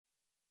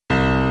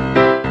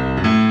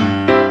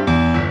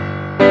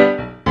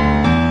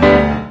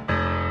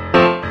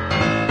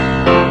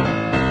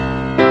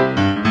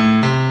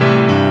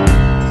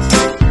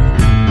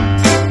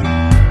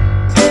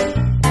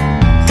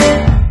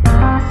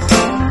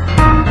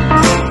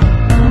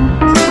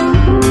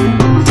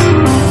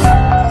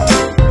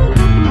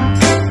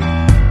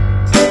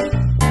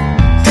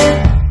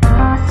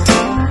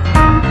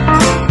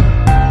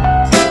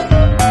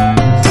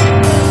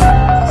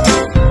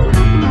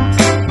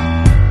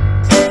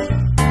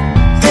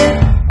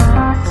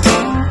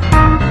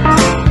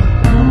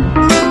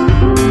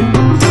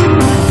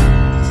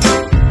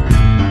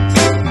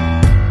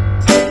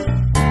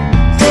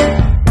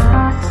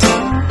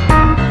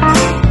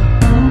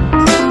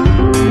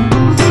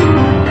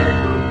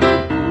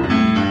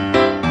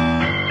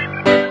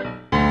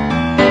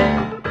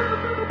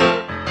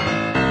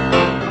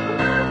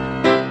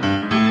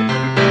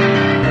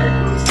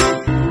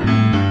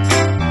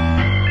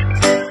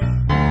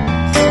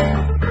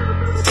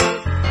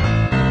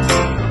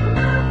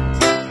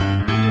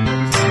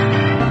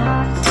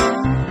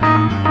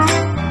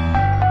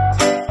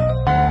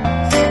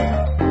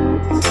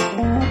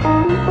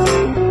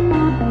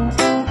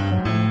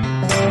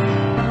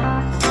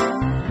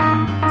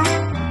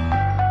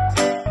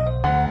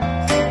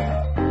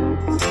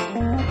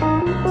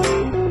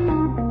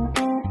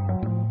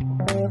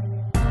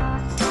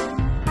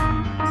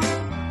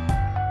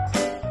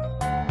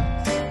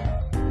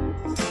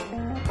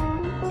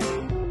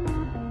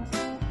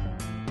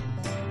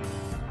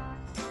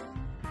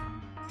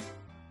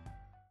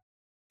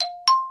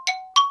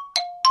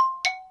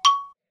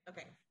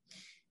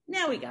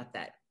Now we got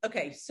that.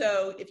 Okay,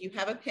 so if you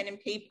have a pen and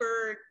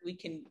paper, we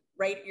can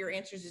write your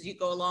answers as you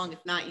go along.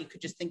 If not, you could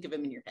just think of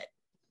them in your head.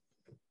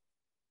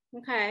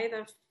 Okay,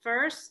 the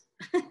first,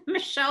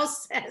 Michelle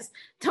says,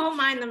 don't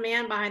mind the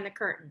man behind the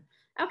curtain.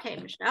 Okay,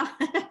 Michelle.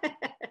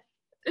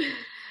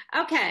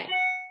 Okay,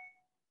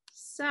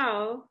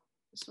 so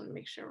just want to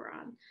make sure we're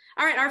on.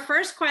 All right, our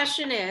first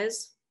question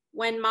is,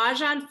 when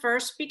Mahjong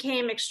first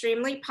became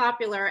extremely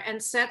popular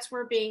and sets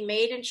were being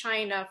made in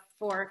China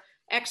for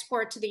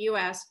export to the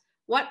US,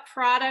 what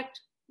product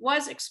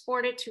was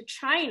exported to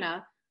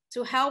China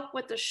to help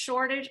with the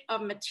shortage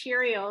of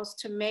materials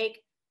to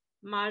make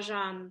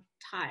Mahjong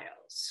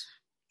tiles?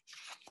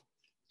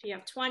 So you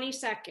have 20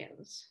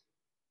 seconds.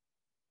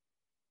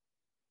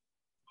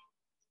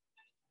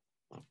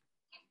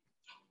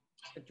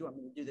 Do you want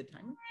me to do the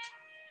timer?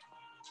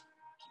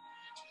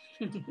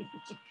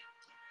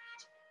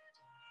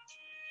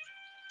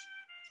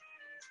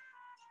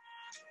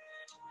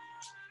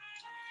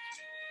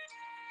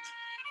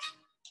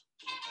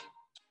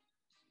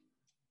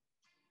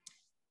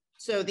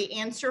 So the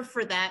answer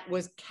for that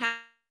was cow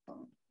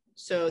bone.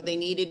 So they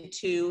needed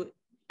to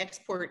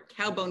export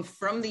cow bone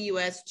from the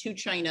US to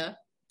China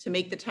to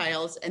make the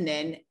tiles and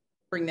then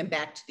bring them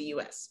back to the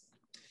US.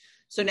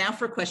 So now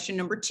for question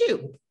number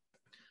 2.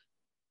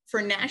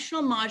 For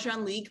National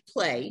Mahjong League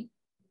play,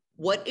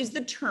 what is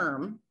the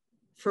term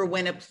for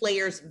when a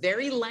player's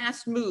very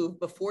last move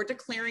before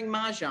declaring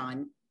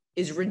Mahjong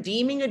is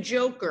redeeming a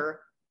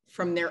joker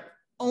from their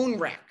own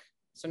rack?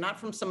 So not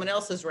from someone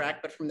else's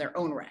rack, but from their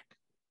own rack.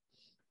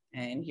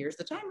 And here's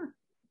the timer.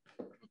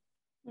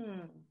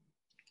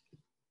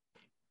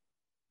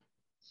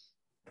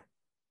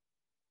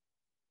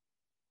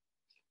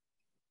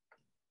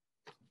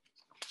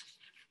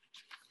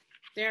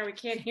 There, we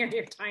can't hear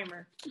your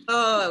timer.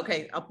 Oh,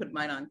 okay. I'll put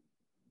mine on.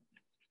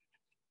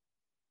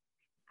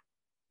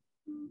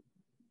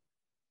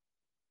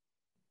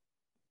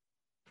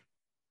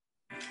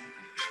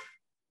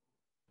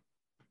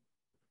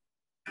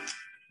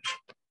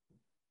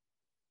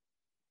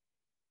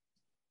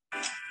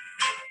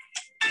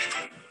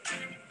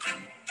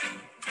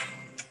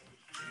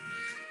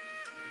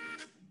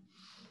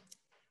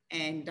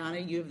 And Donna,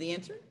 you have the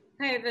answer?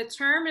 Okay, the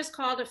term is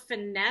called a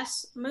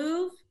finesse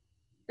move.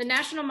 The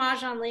National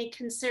Mahjong League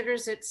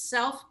considers it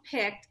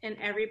self-picked and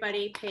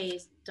everybody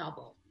pays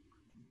double.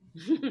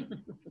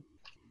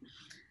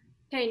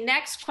 Okay,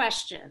 next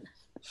question.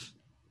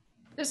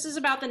 This is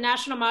about the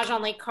National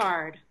Mahjong League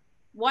card.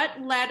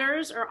 What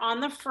letters are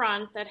on the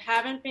front that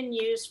haven't been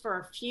used for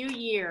a few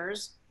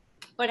years,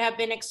 but have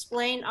been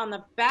explained on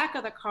the back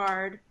of the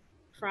card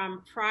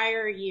from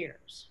prior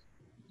years?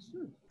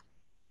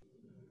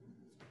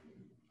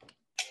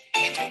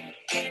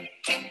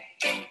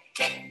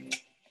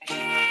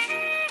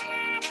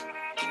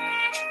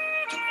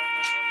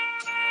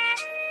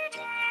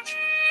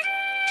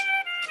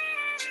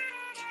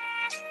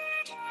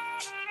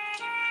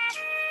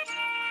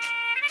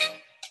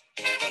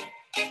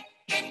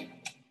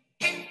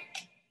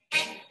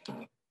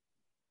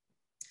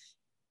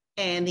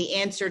 And the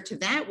answer to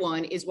that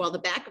one is, while the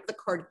back of the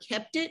card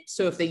kept it,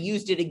 so if they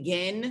used it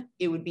again,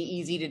 it would be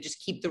easy to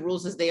just keep the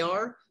rules as they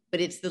are, but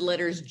it's the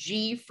letters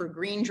G for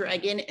green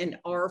dragon and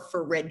R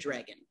for red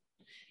dragon.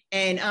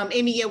 And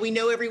Amy, yeah, we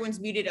know everyone's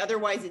muted.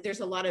 Otherwise,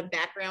 there's a lot of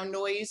background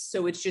noise,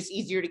 so it's just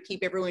easier to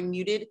keep everyone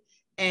muted.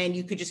 And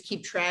you could just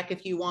keep track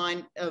if you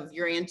want of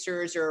your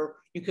answers, or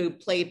you could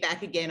play it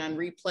back again on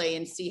replay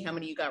and see how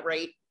many you got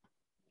right.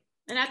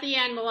 And at the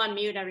end, we'll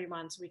unmute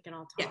everyone so we can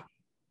all talk. Yeah.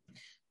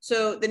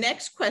 So the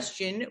next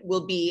question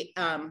will be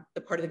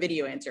the part of the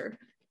video answer.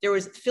 There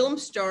was film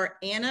star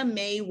Anna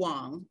May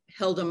Wong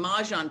held a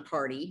Mahjong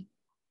party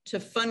to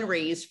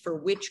fundraise for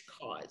which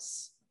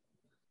cause?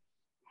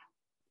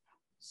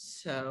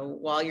 So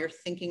while you're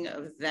thinking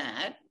of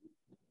that,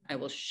 I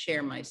will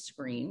share my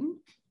screen.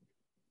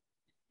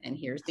 And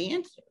here's the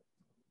answer.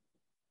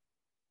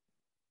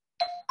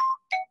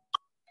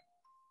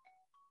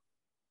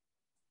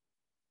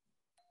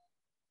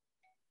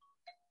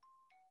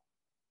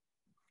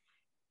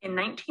 In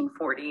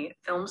 1940,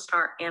 film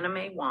star Anna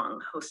May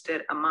Wong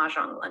hosted a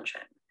Mahjong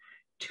luncheon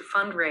to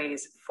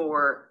fundraise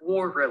for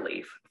war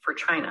relief for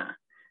China,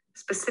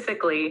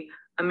 specifically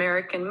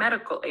American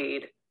medical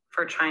aid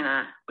for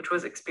China, which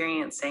was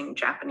experiencing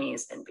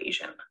Japanese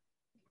invasion.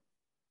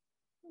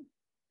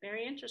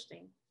 Very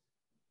interesting.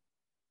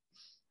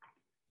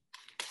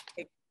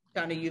 Okay,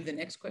 Donna, you have the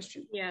next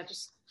question? Yeah,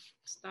 just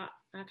stop.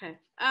 Okay.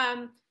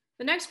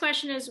 The next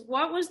question is,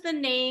 what was the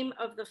name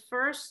of the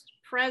first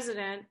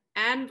president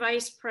and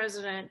vice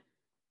president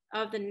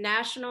of the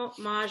National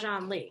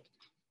Mahjong League?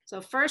 So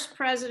first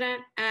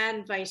president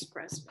and vice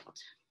president.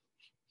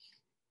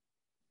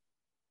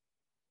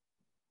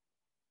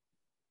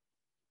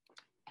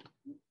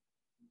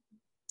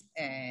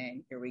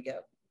 And here we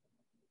go.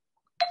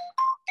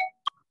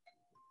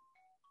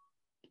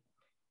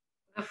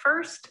 The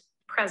first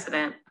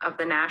president of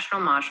the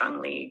National Mahjong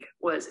League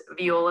was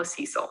Viola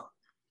Cecil.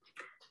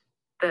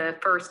 The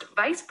first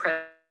vice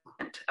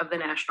president of the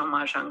National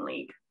Mahjong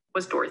League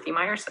was Dorothy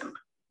Meyerson.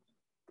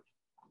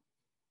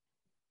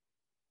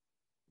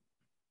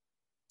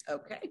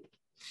 Okay.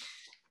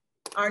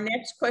 Our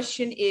next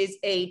question is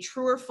a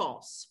true or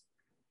false.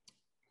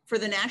 For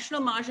the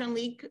National Mahjong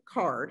League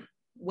card,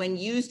 when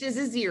used as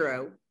a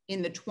 0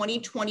 in the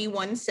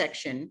 2021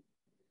 section,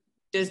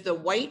 does the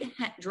white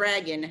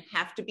dragon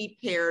have to be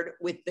paired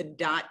with the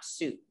dot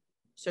suit?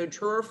 So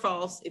true or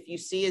false, if you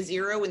see a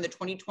 0 in the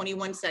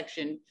 2021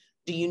 section,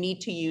 do you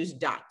need to use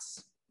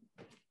dots?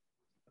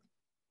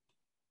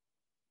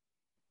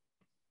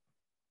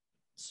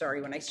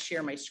 Sorry, when I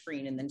share my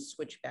screen and then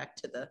switch back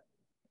to the.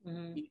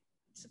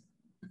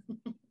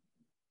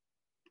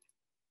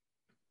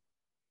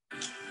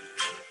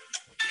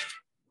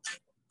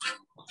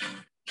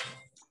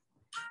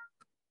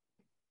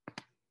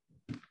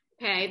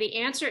 Okay, the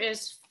answer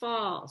is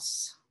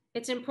false.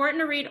 It's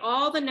important to read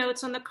all the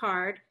notes on the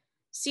card.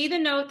 See the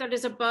note that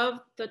is above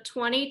the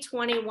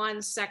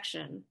 2021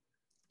 section.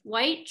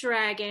 White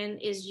dragon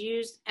is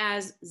used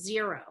as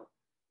 0.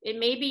 It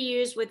may be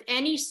used with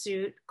any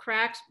suit,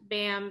 cracked,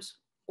 bams,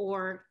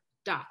 or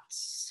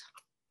dots.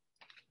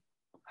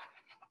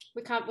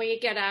 We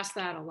get asked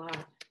that a lot.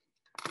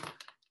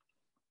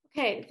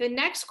 Okay, the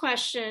next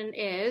question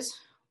is,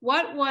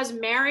 what was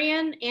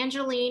Marian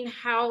Angeline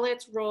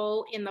Howlett's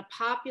role in the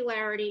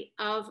popularity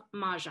of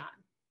Mahjong?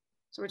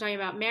 So we're talking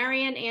about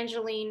Marian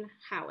Angeline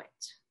Howlett.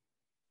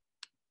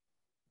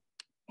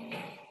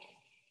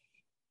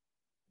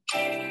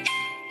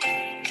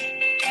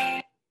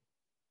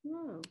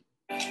 Oh.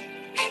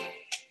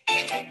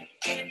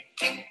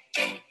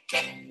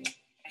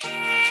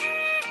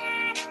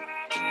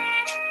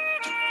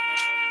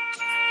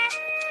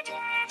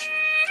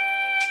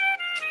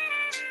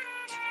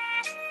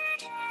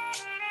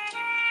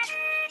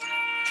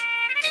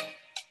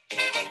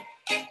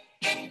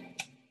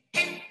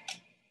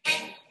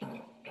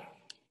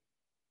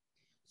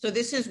 So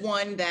this is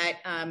one that,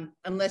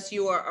 unless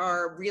you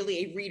are really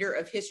a reader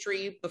of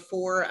history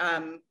before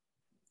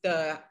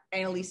the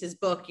Annalise's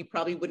book, you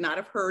probably would not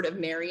have heard of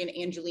Marian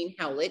Angeline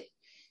Howlett.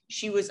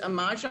 She was a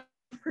Mahjong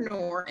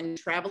entrepreneur and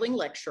traveling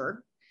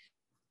lecturer,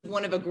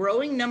 one of a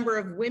growing number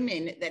of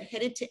women that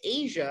headed to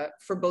Asia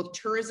for both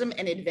tourism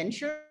and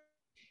adventure.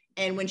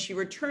 And when she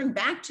returned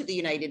back to the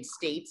United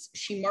States,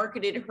 she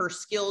marketed her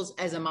skills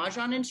as a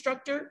Mahjong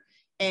instructor,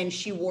 and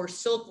she wore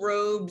silk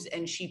robes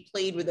and she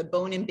played with a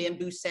bone and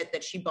bamboo set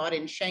that she bought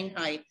in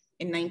Shanghai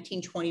in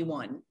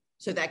 1921.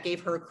 So that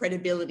gave her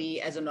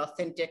credibility as an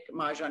authentic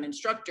Mahjong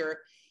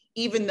instructor,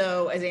 even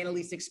though, as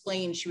Annalise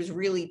explained, she was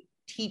really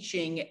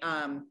teaching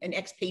an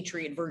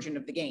expatriate version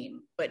of the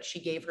game, but she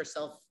gave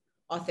herself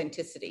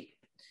authenticity.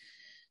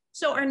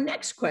 So our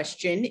next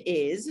question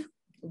is,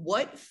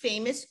 what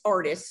famous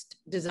artist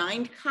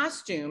designed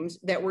costumes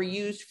that were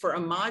used for a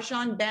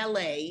Mahjong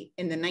ballet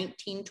in the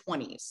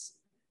 1920s?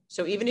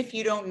 So even if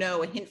you don't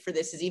know, a hint for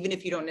this is even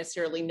if you don't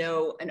necessarily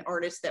know an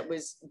artist that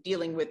was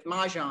dealing with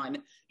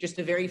Mahjong, just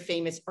a very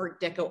famous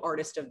Art Deco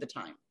artist of the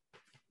time.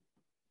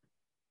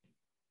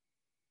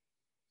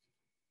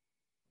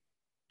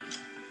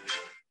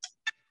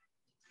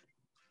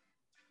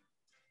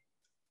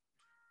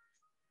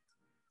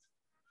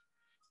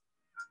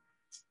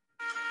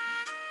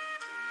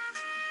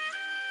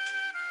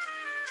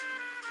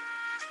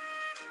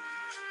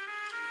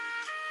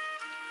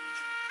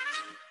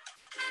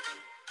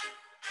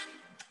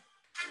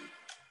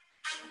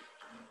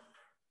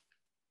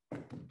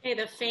 Okay,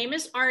 the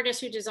famous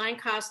artist who designed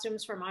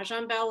costumes for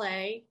Mahjong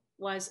Ballet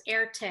was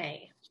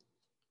Erte.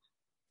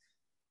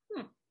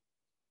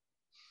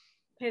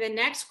 Okay, the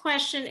next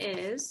question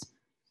is,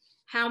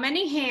 how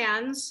many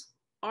hands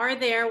are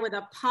there with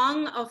a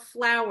pung of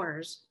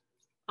flowers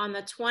on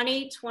the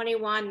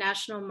 2021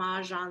 National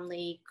Mahjong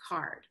League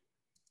card?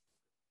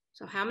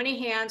 So how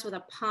many hands with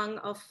a pung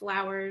of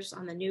flowers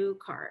on the new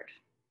card?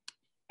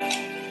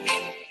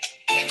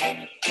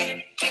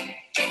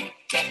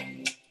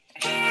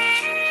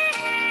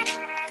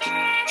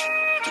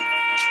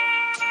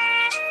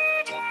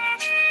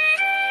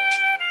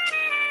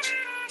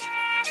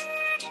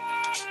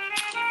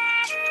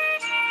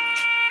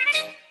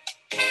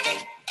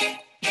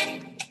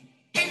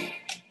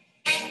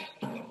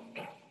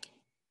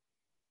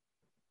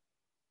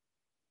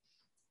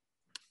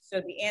 So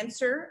the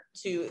answer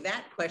to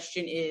that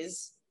question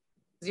is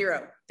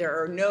 0.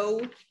 There are no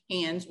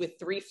hands with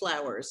 3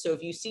 flowers. So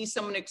if you see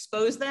someone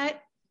expose that,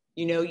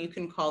 you know you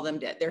can call them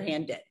dead, their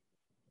hand dead.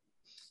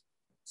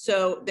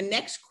 So the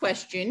next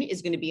question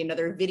is going to be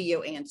another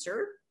video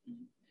answer.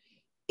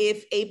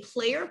 If a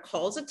player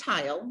calls a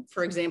tile,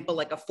 for example,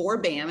 like a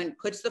 4-bam, and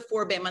puts the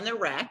 4-bam on their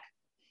rack,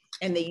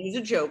 and they use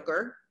a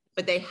joker,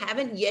 but they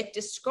haven't yet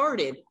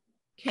discarded,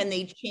 can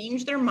they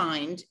change their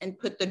mind and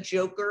put the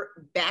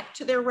joker back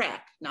to their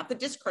rack? Not the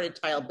discarded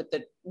tile, but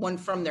the one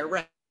from their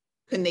rack.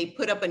 Can they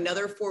put up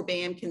another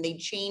 4-bam? Can they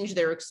change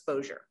their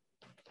exposure?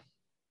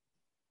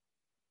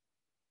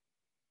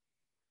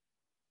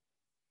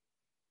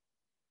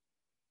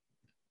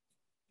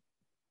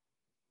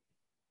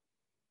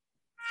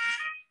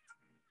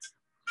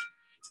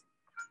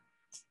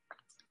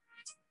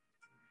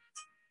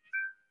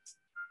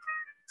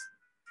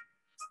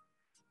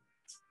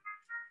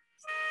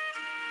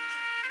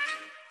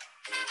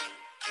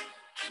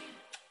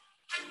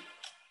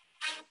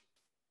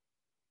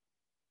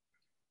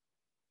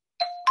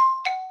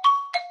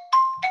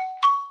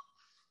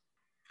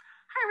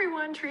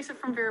 everyone, Teresa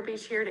from Vero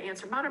Beach here to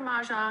answer Modern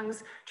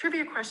Mahjong's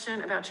trivia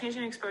question about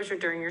changing exposure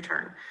during your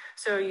turn.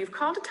 So you've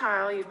called a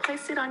tile, you've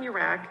placed it on your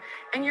rack,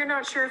 and you're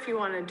not sure if you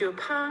want to do a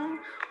pung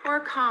or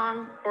a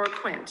kong or a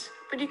quint,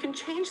 but you can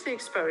change the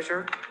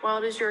exposure while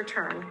it is your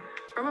turn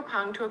from a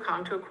pung to a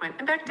kong to a quint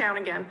and back down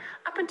again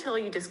up until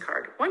you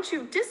discard. Once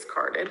you've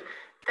discarded,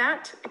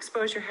 that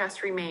exposure has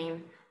to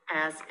remain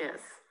as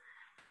is.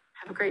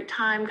 Have a great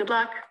time. Good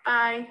luck.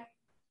 Bye.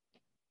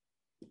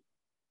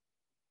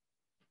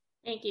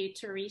 Thank you,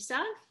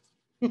 Teresa.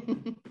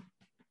 The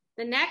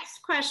next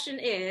question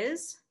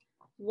is,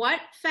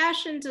 what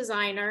fashion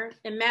designer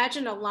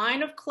imagined a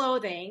line of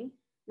clothing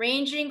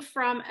ranging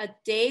from a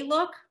day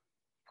look,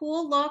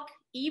 pool look,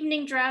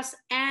 evening dress,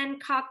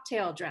 and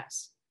cocktail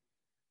dress?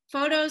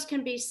 Photos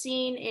can be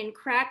seen in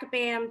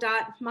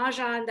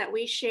crackbam.mahjong that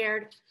we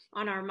shared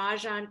on our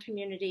Mahjong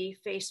community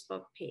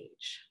Facebook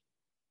page.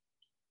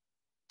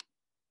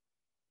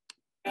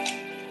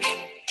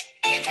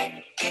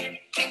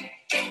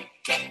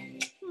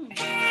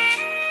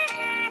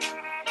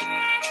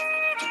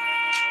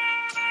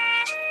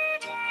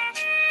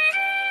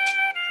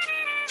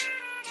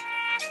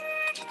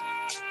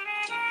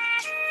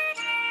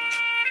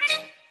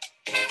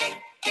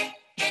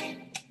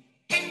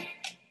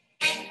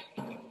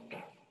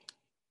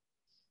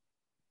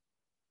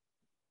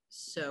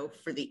 So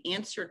for the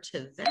answer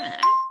to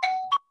that,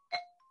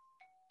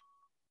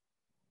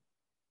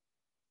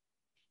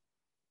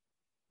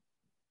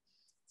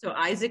 so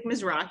Isaac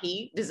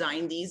Mizrahi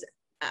designed these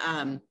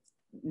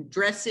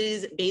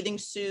dresses, bathing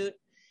suit,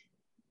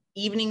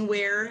 evening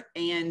wear,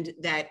 and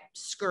that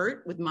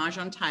skirt with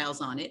Mahjong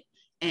tiles on it.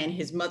 And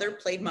his mother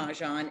played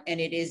Mahjong,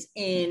 and it is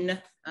in,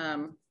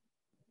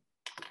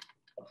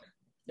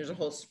 there's a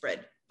whole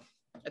spread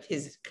of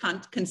his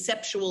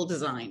conceptual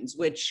designs,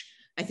 which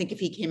I think if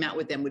he came out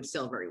with them would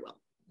sell very well.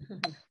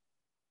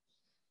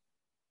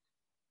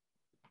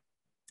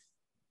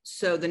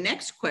 So the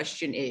next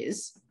question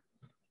is,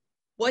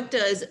 what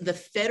does the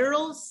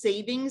Federal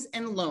Savings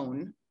and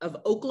Loan of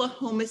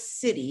Oklahoma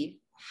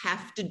City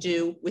have to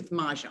do with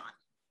Mahjong?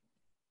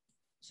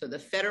 So the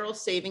Federal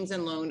Savings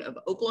and Loan of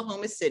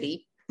Oklahoma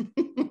City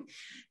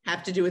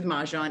have to do with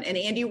Mahjong. And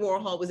Andy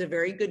Warhol was a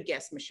very good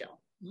guess,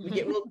 Michelle.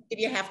 We'll give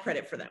you half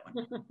credit for that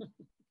one.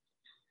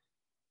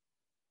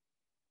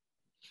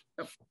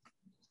 Oh.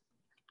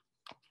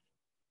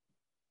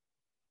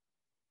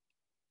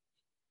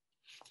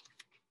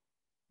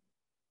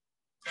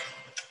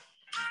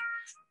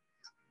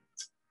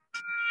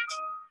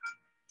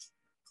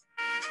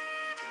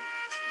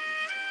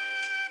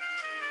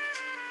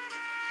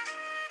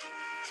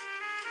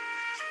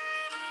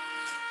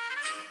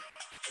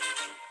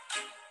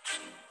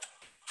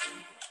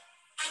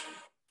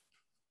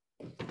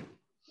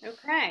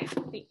 Okay,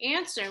 the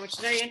answer, which is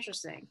very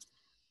interesting.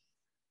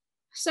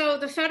 So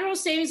the Federal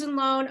Savings and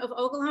Loan of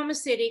Oklahoma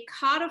City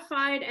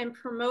codified and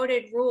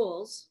promoted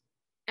rules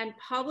and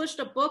published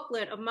a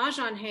booklet of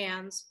Mahjong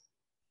hands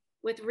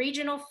with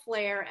regional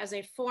flair as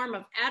a form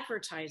of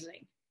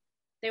advertising.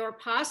 They were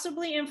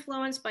possibly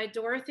influenced by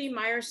Dorothy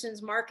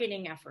Myerson's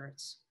marketing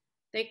efforts.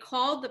 They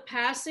called the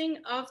passing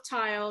of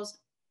tiles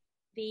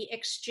the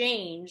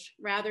exchange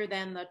rather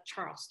than the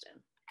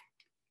Charleston.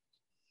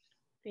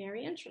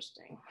 Very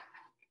interesting.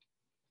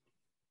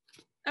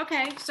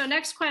 Okay, so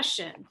next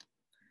question.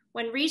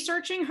 When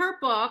researching her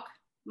book,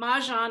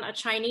 Mahjong, A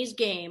Chinese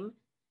Game,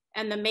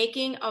 and the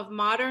Making of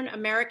Modern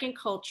American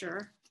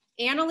Culture,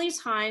 Annalise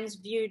Hines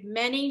viewed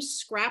many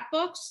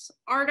scrapbooks,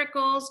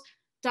 articles,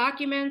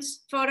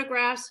 documents,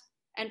 photographs,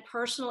 and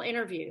personal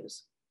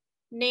interviews.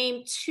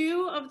 Name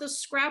 2 of the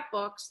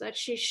scrapbooks that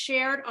she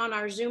shared on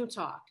our Zoom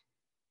talk.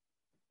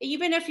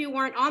 Even if you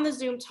weren't on the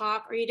Zoom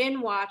talk or you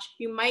didn't watch,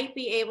 you might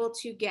be able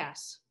to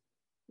guess.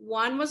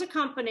 One was a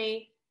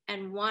company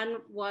and one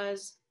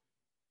was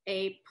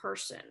a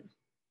person.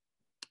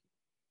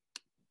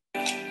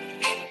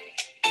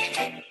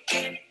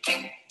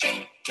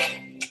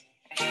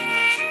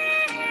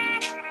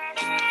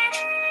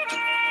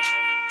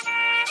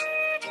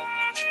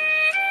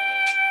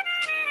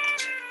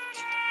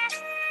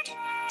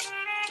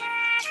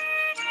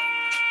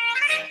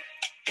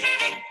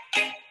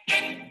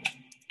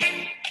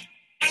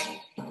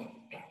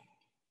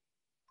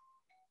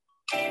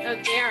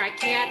 Oh dear, I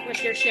can't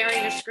if you're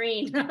sharing your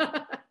screen.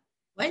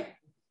 What?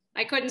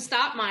 I couldn't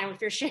stop mine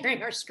if you're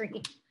sharing our screen.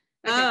 Okay.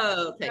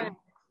 Oh, okay.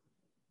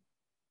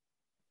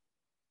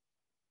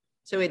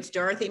 So it's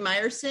Dorothy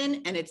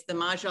Myerson, and it's the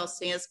Mahjong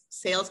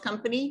sales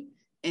company,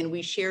 and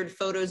we shared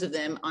photos of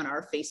them on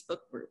our Facebook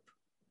group.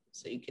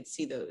 So you could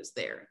see those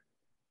there.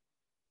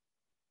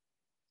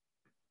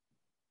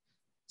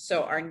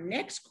 So our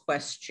next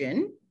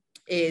question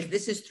is,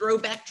 this is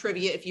throwback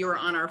trivia if you were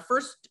on our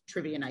first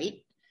trivia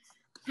night.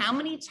 How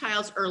many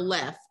tiles are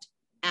left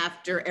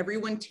after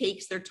everyone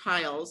takes their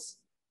tiles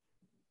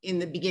in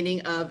the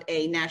beginning of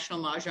a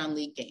National Mahjong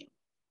League game?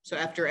 So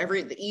after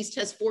the East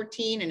has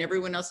 14 and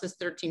everyone else has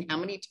 13, how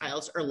many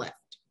tiles are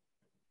left?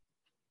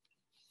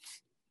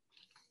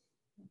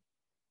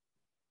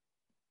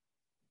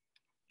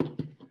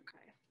 Okay.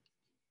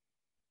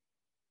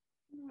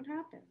 What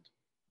happened? happened?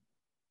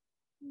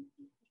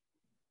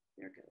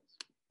 There it goes.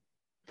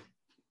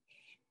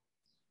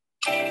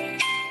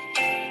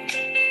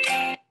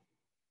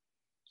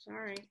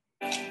 Sorry.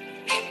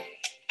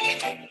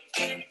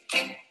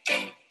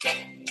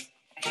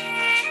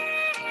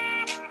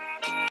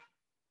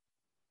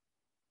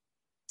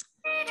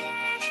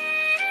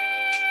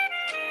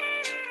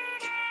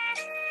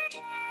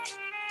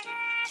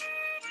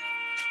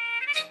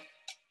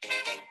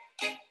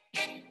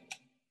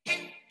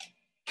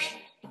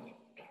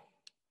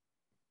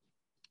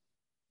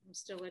 I'm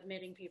still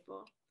admitting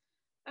people.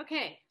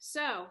 Okay,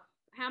 so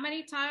how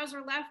many tiles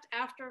are left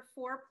after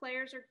 4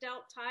 players are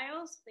dealt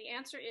tiles? The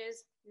answer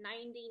is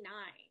 99.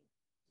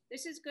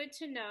 This is good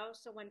to know,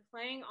 so when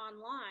playing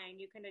online,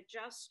 you can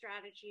adjust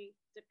strategy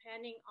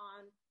depending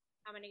on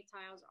how many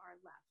tiles are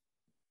left.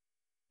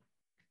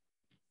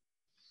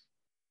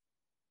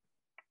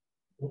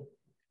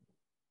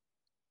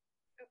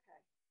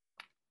 Okay,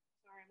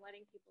 sorry, I'm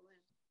letting people in.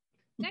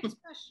 Next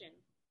question.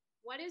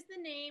 What is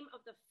the name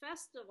of the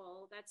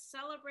festival that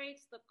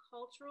celebrates the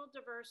cultural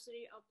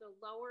diversity of the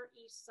Lower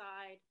East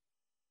Side,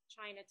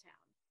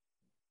 Chinatown?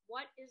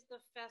 What is the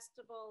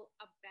festival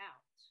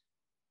about?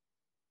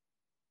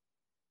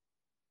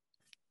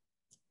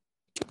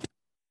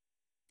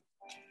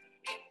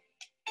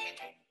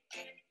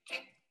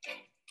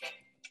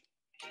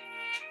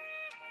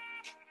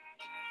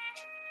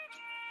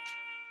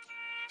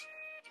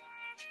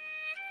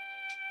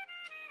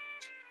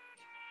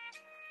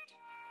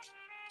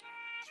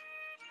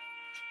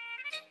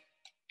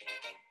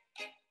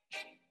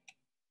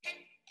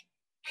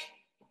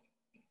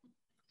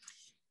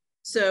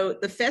 So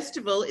the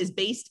festival is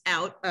based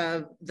out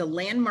of the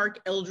landmark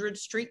Eldridge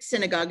Street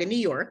Synagogue in New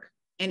York,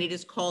 and it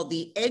is called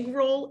the Egg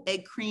Roll,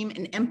 Egg Cream,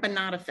 and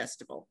Empanada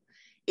Festival.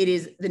 It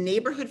is the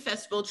neighborhood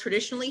festival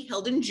traditionally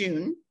held in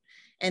June,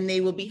 and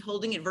they will be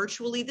holding it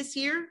virtually this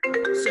year.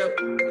 So,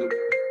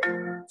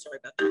 sorry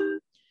about that.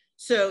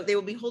 So they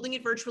will be holding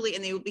it virtually,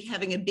 and they will be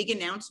having a big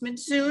announcement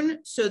soon.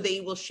 So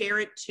they will share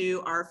it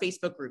to our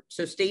Facebook group.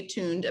 So stay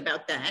tuned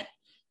about that.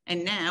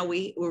 And now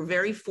we're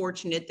very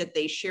fortunate that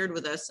they shared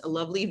with us a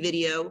lovely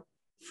video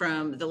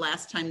from the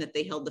last time that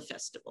they held the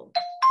festival.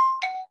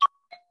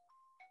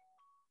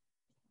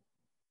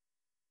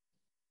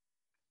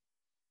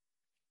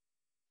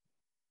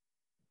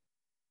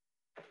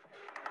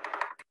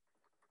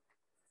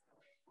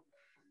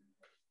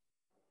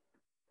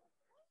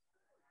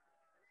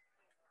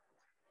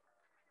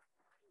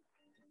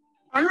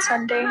 On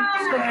Sunday,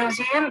 the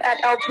museum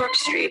at Eldridge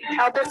Street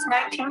held its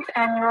 19th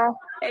annual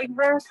Egg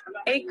Rolls,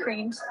 Egg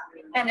Creams,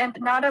 and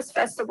Empanadas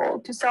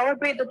Festival to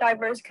celebrate the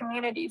diverse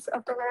communities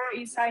of the Lower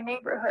East Side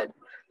neighborhood,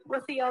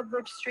 with the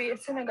Eldridge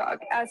Street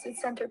Synagogue as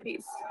its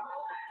centerpiece.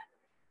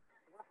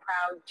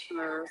 Proud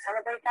to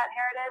celebrate that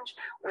heritage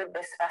with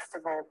this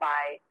festival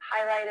by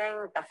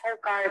highlighting the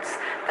folk arts,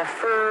 the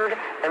food,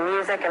 the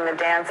music, and the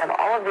dance of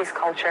all of these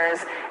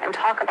cultures, and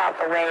talk about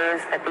the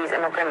ways that these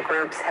immigrant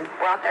groups have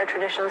brought their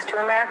traditions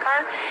to America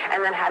and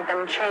then had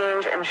them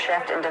change and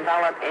shift and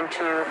develop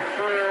into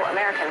new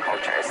American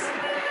cultures.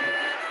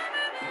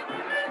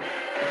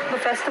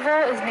 The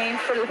festival is named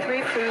for the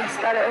 3 foods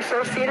that are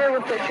associated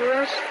with the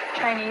Jewish,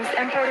 Chinese,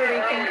 and Puerto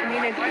Rican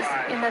communities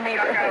in the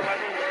neighborhood.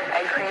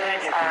 Egg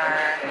creams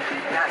are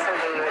not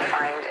something you would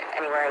find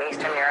anywhere in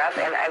Eastern Europe,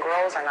 and egg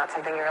rolls are not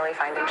something you really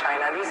find in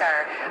China. These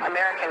are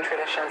American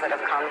traditions that have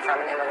come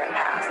from an immigrant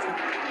past.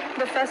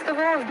 The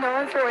festival is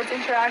known for its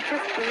interactive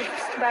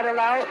booths that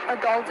allow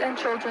adults and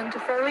children to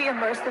fully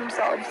immerse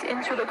themselves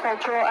into the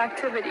cultural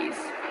activities.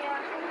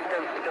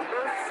 The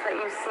booths that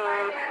you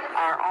see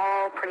are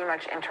all pretty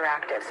much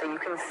interactive, so you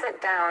can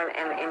sit down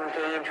and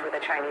engage with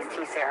a Chinese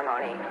tea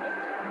ceremony.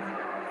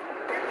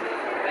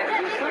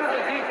 You sit at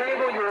the tea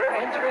table, you're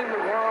entering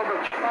the world of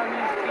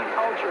Chinese tea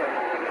culture.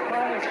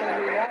 Kids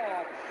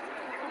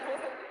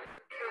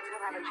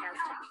will have a chance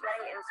to play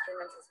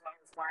instruments as well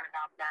as learn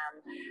about them.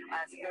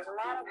 So there's a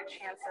lot of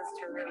chances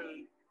to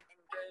really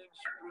engage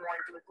more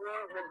deeply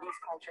with these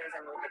cultures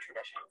and with the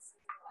traditions.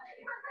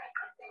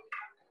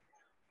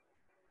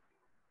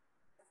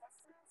 The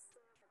festival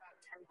serves about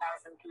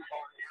 10,000 people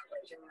on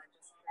average in the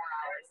just 4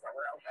 hours that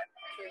we're open.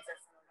 Kids are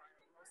some of our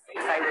most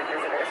excited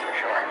visitors for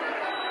sure.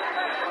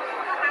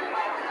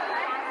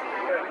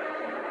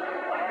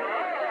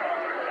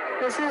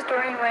 This is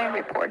Dorian Wayne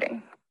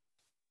reporting.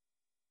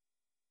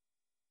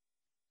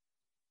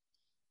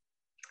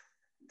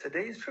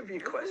 Today's trivia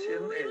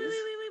question is,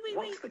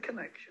 what's the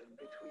connection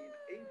between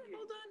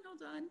aviation...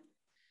 Hold on.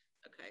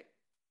 Okay.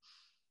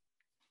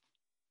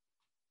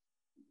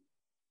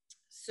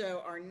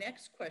 So our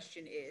next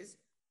question is,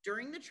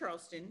 during the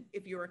Charleston,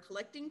 if you are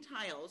collecting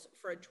tiles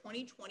for a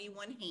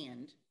 2021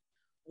 hand,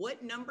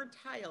 what number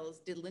tiles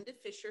did Linda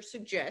Fisher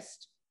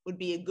suggest would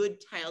be a good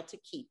tile to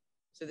keep?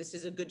 So this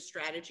is a good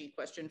strategy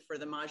question for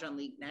the Mahjong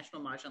League,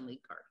 National Mahjong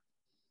League card.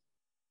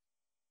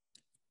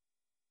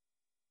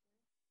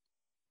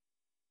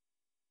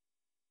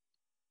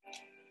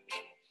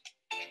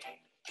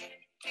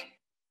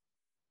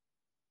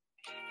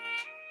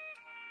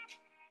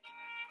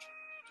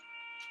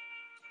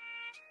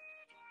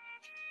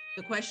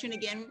 The question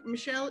again,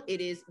 Michelle,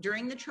 it is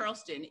during the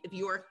Charleston, if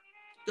you are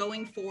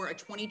going for a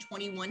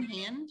 2021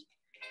 hand,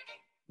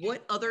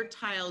 what other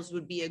tiles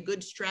would be a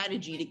good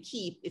strategy to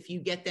keep if you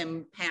get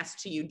them passed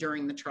to you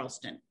during the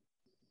Charleston?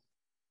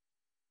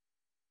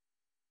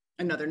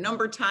 Another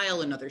number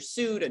tile, another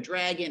suit, a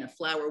dragon, a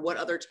flower, what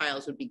other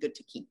tiles would be good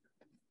to keep?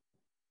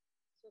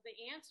 So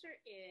the answer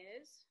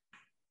is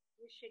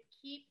you should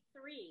keep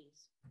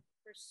 3s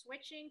for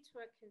switching to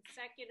a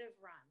consecutive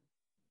run.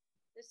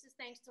 This is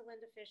thanks to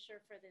Linda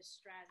Fisher for this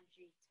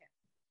strategy tip.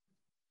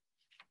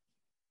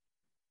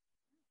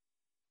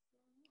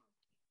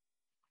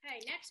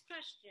 Okay, next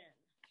question.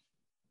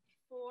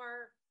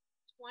 For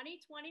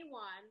 2021,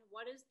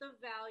 what is the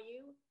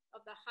value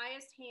of the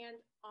highest hand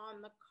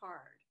on the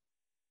card?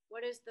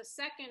 What is the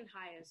second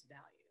highest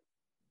value?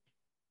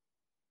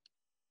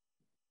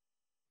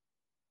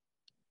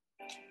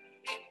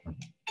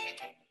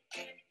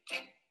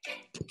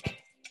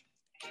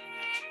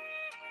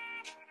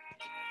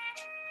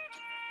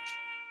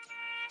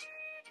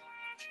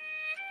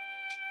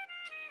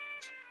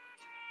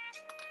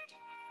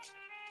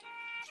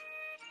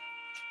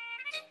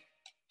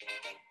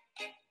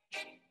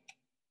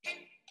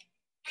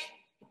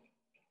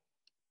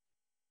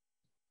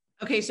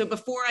 Okay, so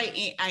before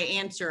I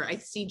answer, I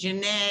see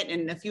Jeanette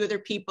and a few other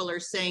people are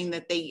saying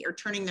that they are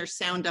turning their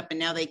sound up and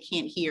now they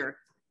can't hear.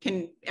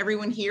 Can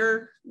everyone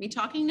hear me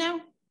talking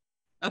now?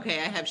 Okay,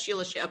 I have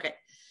Sheila. Okay,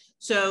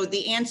 so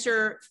the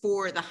answer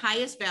for the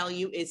highest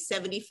value is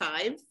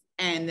 75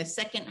 and the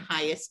second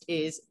highest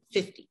is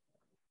 50.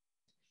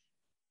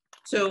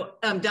 So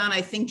Don,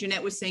 I think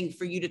Jeanette was saying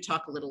for you to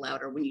talk a little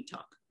louder when you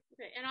talk.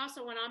 Okay, and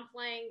also when I'm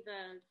playing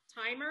the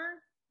timer,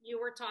 you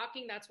were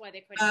talking, that's why they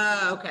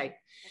couldn't. Okay.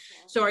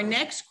 So our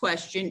next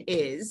question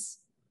is,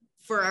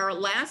 for our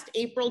last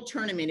April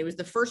tournament, it was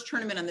the first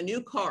tournament on the new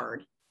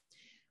card.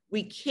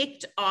 We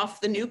kicked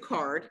off the new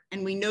card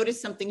and we noticed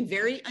something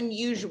very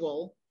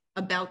unusual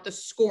about the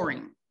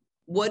scoring.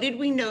 What did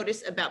we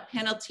notice about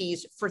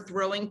penalties for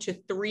throwing to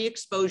 3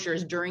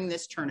 exposures during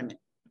this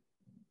tournament?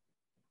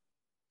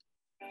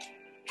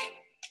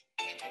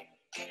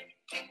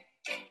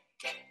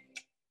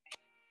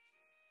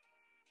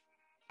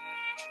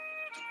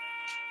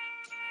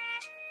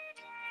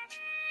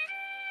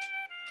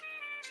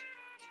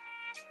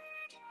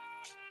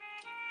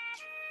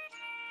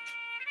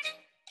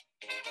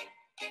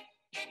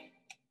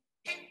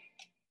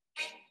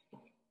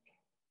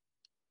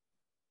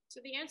 So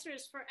the answer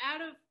is for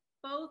out of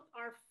both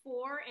our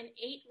 4 and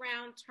 8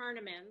 round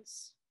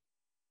tournaments,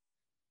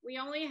 we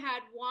only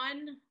had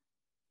one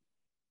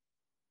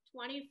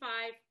 25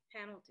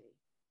 penalty.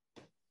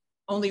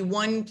 Only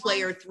one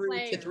player threw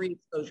to 3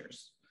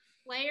 exposures.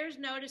 Players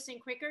noticing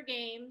quicker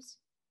games,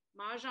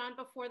 Mahjong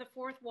before the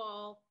 4th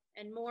wall,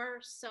 and more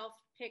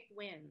self-pick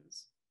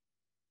wins.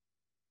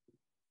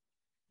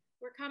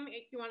 We're coming,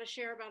 you want to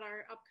share about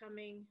our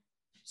upcoming?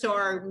 So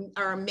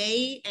our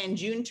May and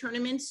June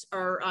tournaments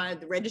are,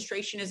 the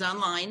registration is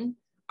online.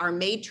 Our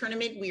May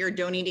tournament, we are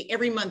donating,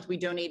 every month we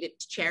donate it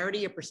to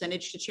charity, a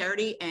percentage to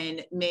charity.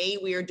 And May,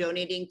 we are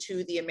donating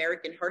to the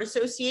American Heart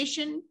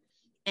Association.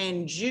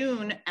 And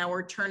June,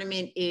 our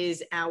tournament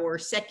is our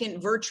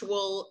second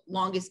virtual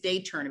longest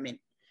day tournament.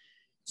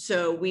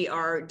 So we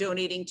are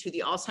donating to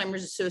the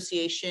Alzheimer's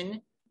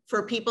Association.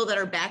 For people that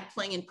are back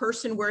playing in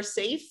person, we're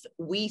safe.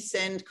 We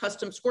send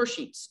custom score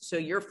sheets. So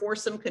your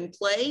foursome can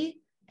play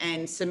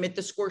and submit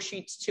the score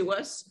sheets to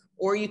us,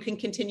 or you can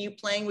continue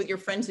playing with your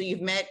friends that you've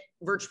met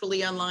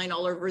virtually online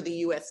all over the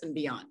US and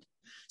beyond.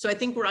 So I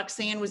think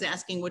Roxanne was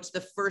asking what was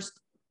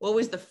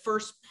the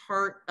first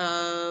part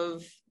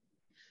of,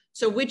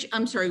 so which,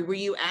 I'm sorry, were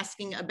you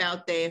asking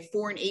about the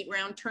 4 and 8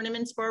 round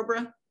tournaments,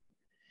 Barbara?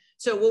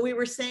 So what we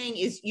were saying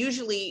is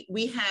usually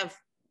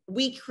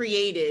we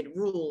created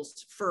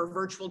rules for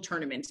virtual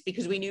tournaments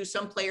because we knew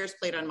some players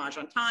played on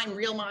Mahjong Time,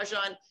 Real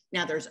Mahjong.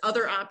 Now there's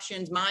other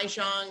options,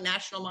 Mahjong,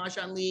 National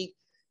Mahjong League.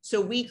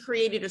 So we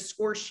created a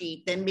score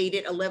sheet, then made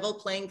it a level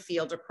playing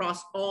field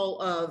across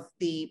all of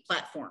the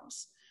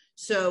platforms.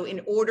 So in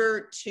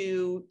order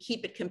to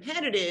keep it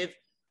competitive,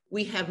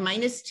 we have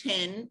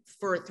 -10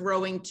 for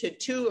throwing to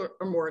 2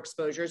 or more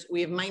exposures.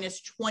 We have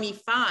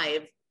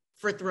 -25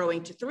 for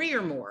throwing to 3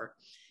 or more.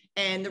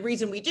 And the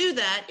reason we do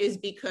that is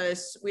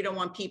because we don't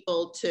want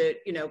people to,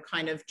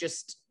 kind of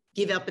just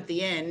give up at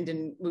the end.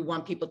 And we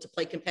want people to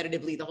play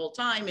competitively the whole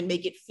time and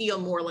make it feel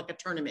more like a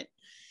tournament.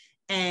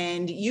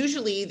 And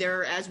usually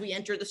as we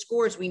enter the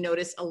scores, we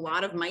notice a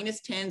lot of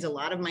 -10s, a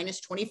lot of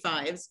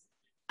 -25s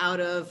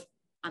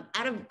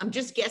I'm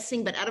just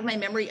guessing, but out of my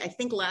memory, I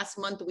think last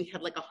month we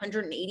had like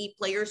 180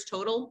 players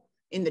total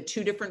in the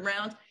 2 different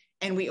rounds.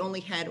 And we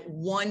only had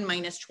 1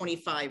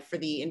 -25 for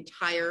the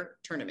entire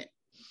tournament.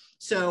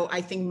 So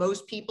I think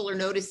most people are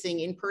noticing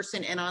in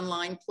person and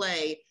online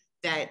play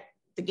that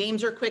the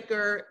games are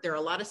quicker, there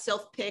are a lot of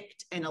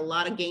self-picked, and a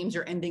lot of games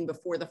are ending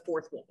before the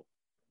 4th wall.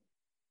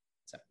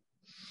 So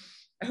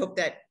I hope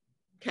that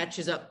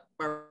catches up,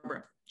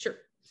 Barbara. Sure.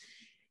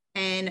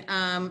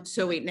 And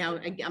so wait, now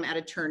I'm out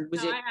of turn.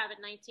 I have it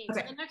 19.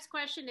 Okay. So the next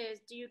question is,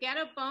 do you get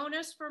a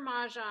bonus for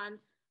Mahjong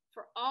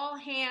for all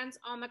hands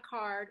on the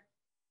card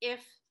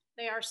if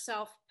they are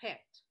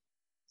self-picked?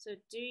 So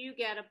do you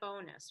get a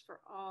bonus for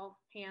all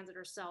hands that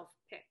are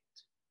self-picked?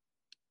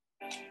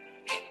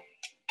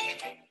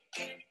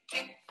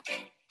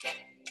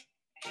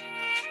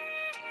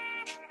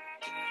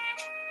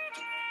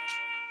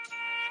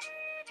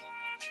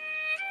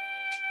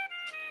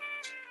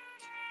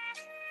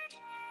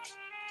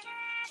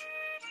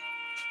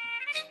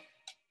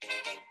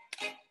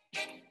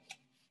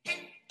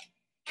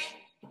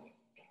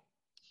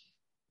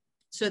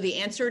 So the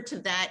answer to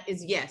that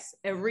is yes.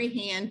 Every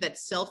hand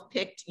that's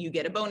self-picked, you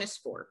get a bonus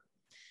for.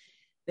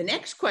 The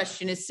next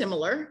question is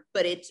similar,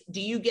 but it's, do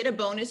you get a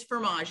bonus for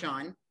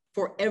Mahjong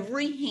for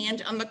every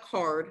hand on the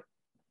card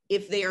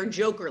if they are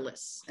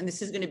jokerless? And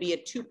this is going to be a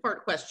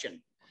two-part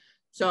question.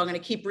 So I'm going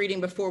to keep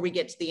reading before we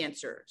get to the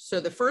answer.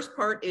 So the first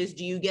part is,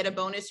 do you get a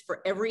bonus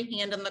for every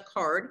hand on the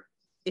card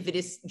if it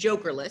is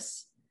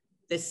jokerless?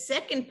 The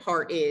second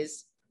part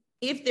is,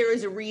 if there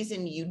is a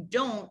reason you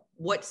don't,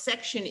 what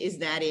section is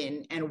that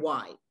in and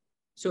why?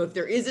 So if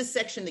there is a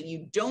section that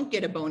you don't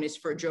get a bonus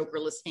for a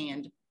jokerless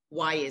hand,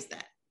 why is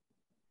that?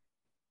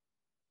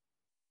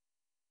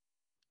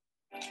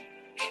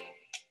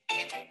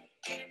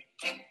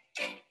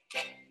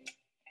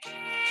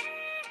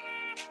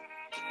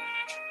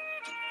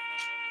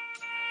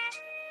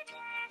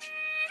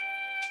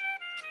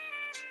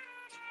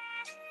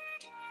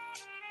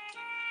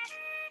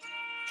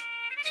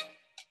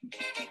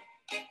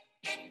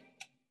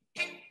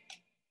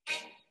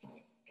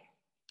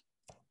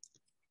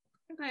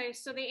 Okay,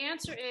 so the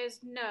answer is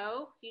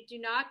no, you do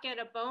not get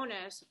a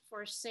bonus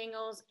for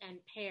singles and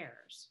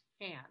pairs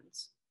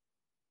hands.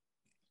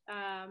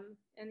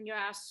 And you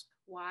ask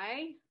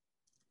why?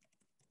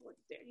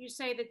 You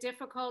say the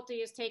difficulty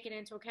is taken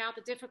into account.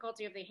 The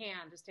difficulty of the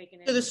hand is taken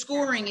into account. So the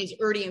scoring is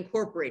already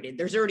incorporated.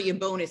 There's already a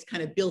bonus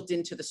kind of built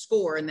into the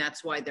score, and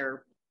that's why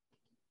they're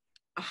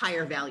a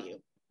higher value.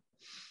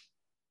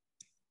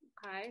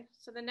 Okay,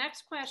 so the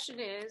next question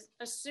is,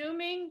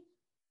 assuming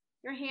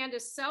your hand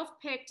is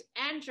self-picked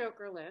and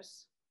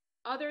jokerless,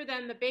 other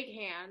than the big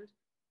hand,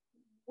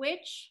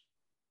 which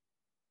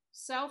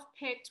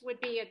self-picked would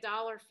be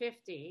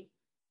 $1.50?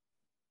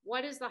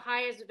 What is the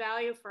highest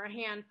value for a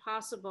hand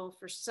possible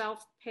for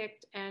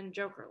self-picked and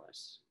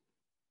jokerless?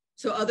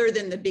 So other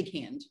than the big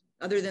hand,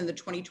 other than the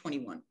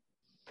 2021.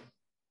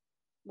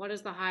 What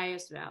is the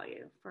highest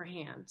value for a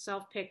hand,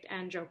 self-picked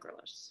and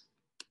jokerless?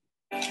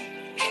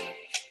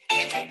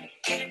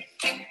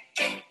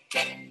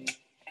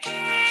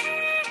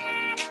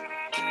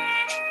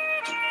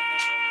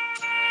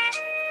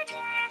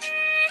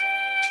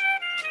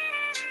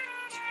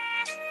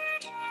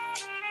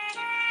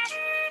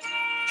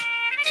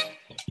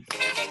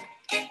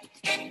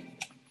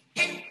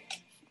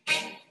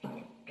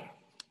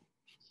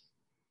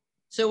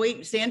 So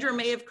wait, Sandra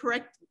may have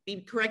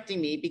be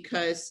correcting me,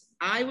 because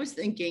I was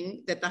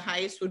thinking that the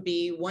highest would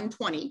be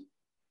 120,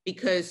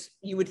 because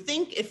you would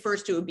think at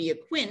first it would be a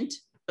quint,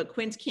 but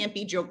quints can't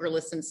be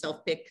jokerless and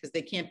self-picked because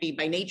they can't be,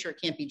 by nature,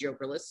 can't be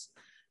jokerless.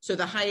 So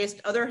the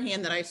highest other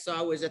hand that I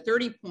saw was a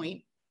 30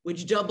 point,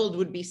 which doubled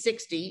would be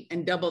 60,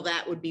 and double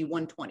that would be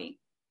 120.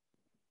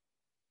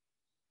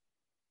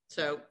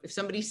 So if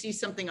somebody sees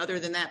something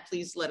other than that,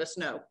 please let us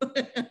know.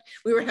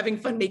 We were having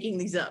fun making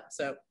these up,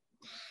 so.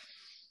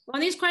 Well,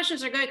 these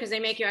questions are good because they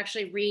make you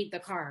actually read the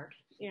card,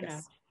 you know.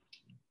 Yes.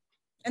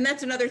 And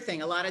that's another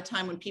thing. A lot of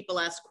time when people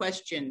ask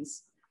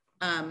questions,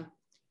 well,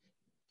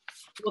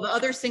 the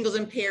other singles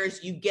and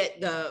pairs, you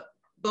get the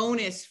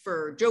bonus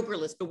for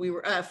jokerless, but we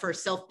were for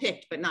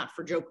self-picked, but not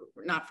for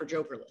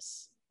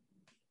jokerless.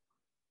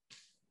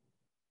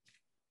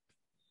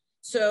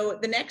 So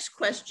the next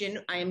question,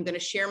 I am going to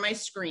share my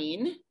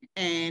screen,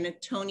 and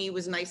Tony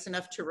was nice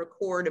enough to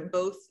record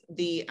both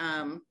the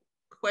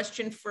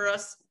question for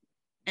us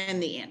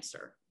and the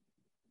answer.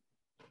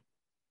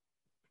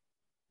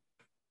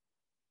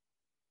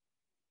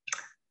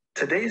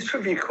 Today's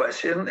trivia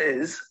question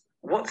is,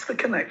 what's the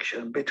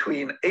connection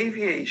between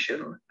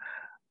aviation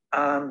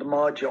and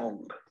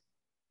Mahjong?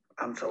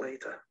 Answer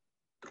later.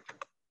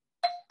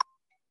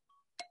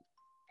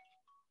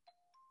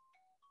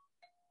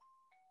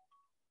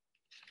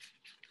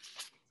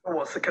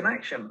 What's the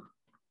connection?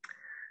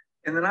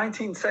 In the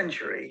 19th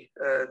century,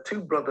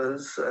 two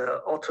brothers,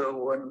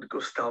 Otto and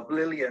Gustav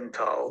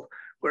Lilienthal,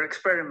 were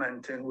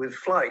experimenting with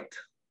flight.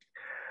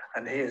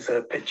 And here's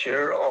a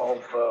picture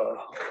of,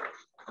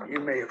 you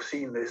may have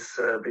seen this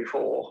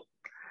before.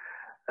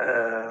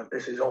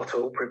 This is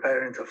Otto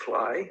preparing to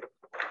fly.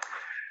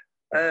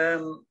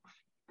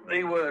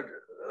 They were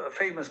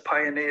famous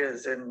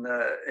pioneers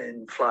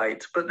in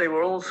flight, but they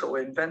were also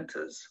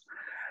inventors.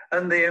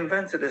 And they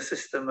invented a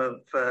system of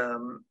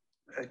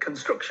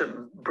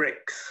construction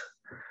bricks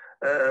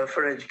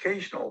for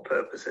educational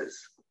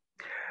purposes.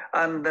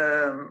 And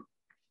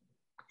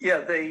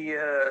they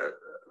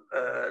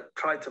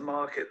tried to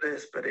market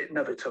this, but it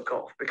never took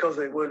off because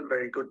they weren't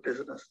very good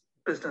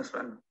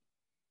businessmen.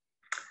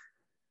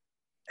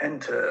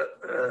 Enter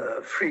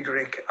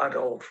Friedrich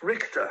Adolf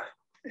Richter,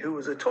 who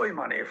was a toy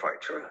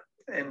manufacturer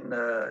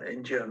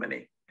in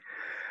Germany.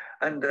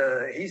 And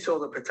he saw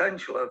the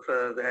potential of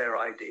their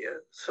idea,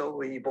 so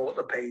he bought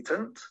the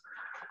patent,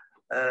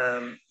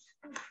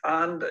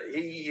 and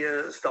he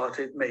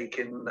started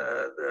making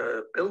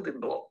the building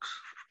blocks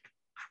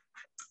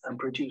and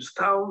produced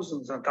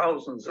thousands and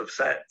thousands of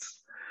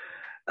sets.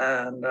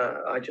 And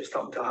I just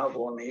happen to have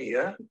one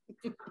here.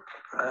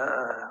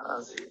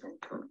 As you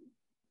can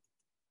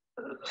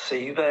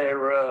see,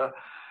 they're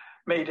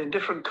made in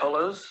different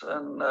colors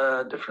and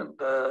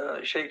different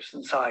shapes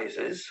and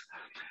sizes.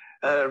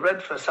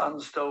 Red for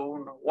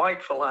sandstone,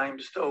 white for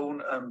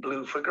limestone, and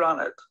blue for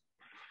granite.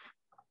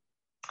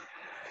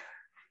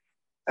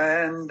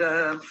 And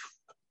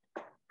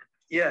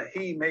yeah,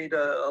 he made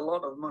a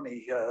lot of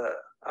money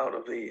out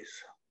of these.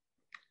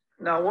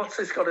 Now, what's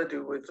this got to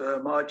do with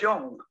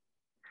Mahjong?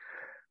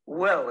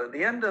 Well, at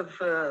the end of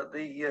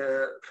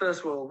the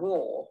First World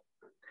War,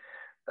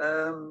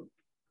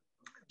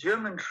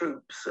 German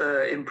troops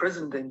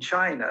imprisoned in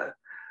China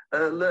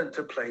learned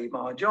to play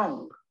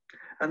Mahjong.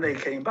 And they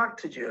came back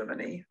to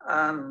Germany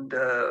and,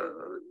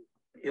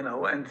 you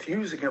know,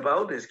 enthusing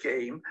about this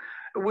game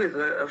with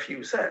a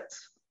few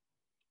sets.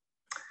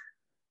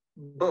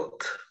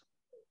 But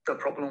the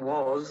problem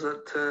was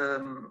that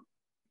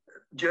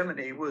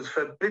Germany was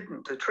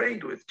forbidden to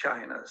trade with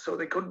China, so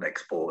they couldn't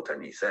export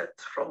any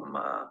sets from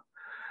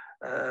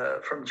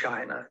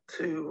China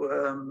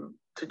to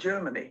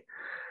Germany.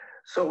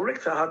 So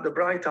Richter had the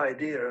bright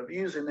idea of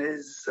using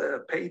his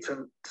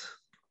patent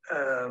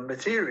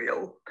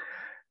material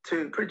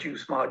to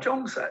produce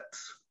Mahjong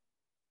sets.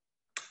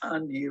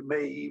 And you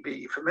may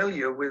be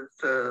familiar with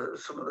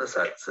some of the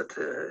sets that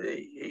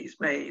he's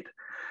made.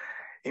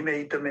 He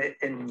made them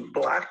in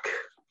black,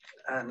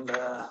 and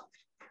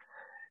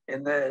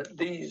in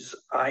these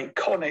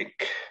iconic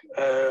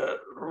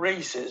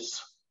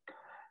races.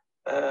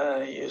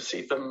 You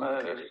see them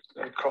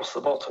across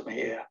the bottom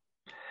here.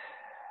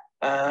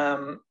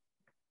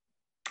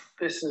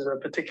 This is a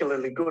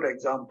particularly good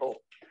example.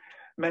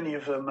 Many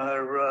of them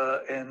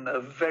are in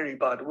a very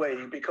bad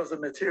way because the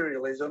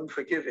material is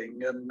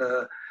unforgiving, and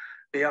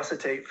the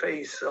acetate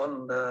face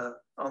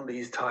on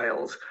these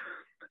tiles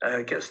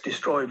gets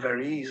destroyed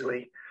very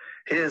easily.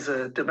 Here's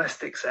a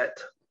domestic set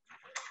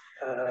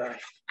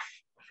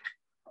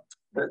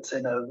that's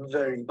in a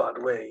very bad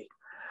way.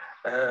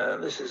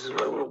 This is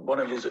one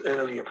of his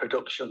earlier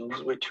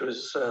productions, which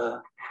was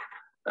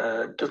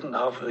doesn't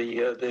have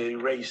the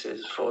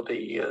races for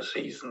the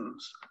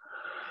seasons.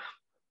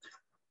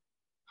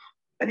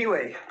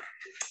 Anyway,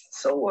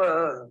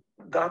 so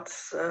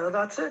that's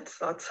it.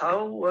 That's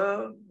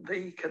how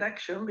the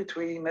connection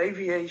between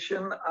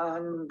aviation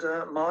and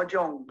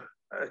Mahjong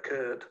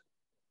occurred.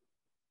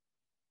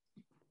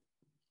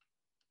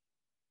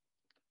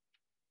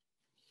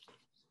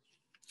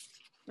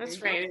 That's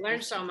great. We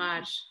learned so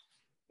much.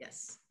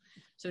 Yes.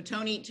 So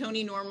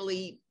Tony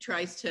normally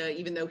tries to,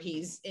 even though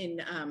he's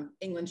in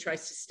England,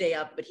 tries to stay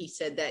up, but he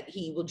said that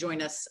he will join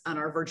us on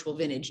our virtual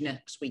vintage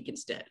next week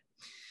instead.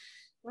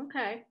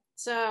 Okay.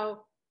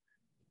 So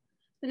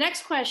the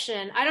next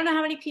question, I don't know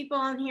how many people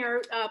on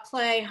here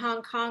play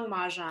Hong Kong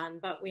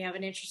Mahjong, but we have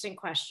an interesting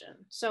question.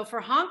 So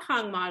for Hong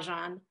Kong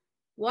Mahjong,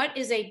 what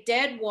is a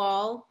dead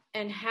wall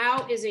and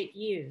how is it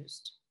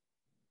used?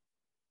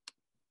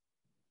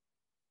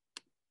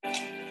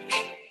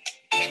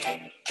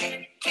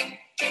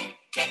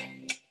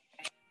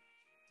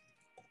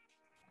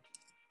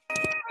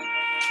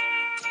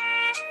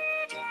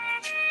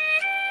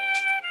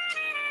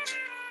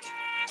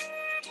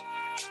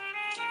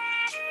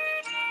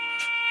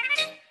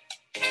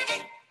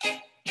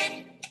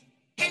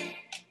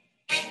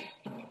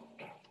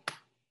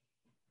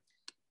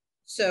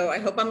 So I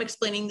hope I'm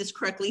explaining this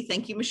correctly.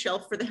 Thank you, Michele,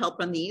 for the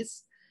help on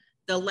these.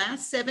 The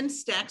last 7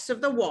 stacks of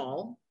the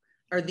wall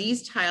are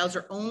these tiles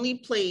are only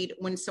played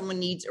when someone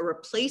needs a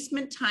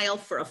replacement tile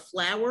for a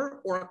flower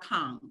or a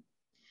Kong.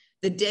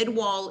 The dead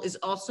wall is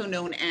also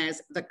known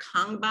as the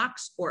Kong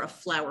box or a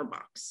flower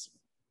box.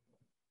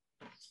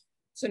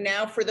 So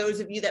now for those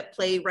of you that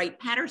play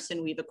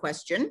Wright-Patterson, we have a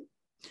question.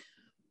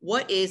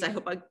 What is, I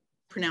hope I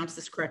pronounced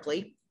this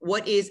correctly,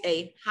 what is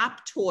a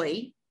hop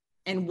toy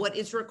and what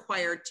is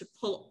required to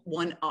pull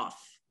one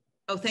off?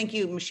 Oh, thank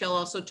you. Michele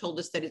also told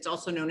us that it's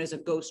also known as a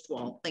ghost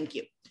wall. Thank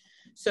you.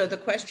 So the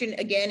question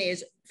again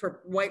is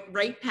for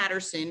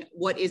Wright-Patterson,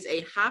 what is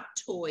a hop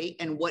toy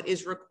and what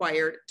is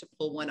required to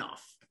pull one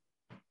off?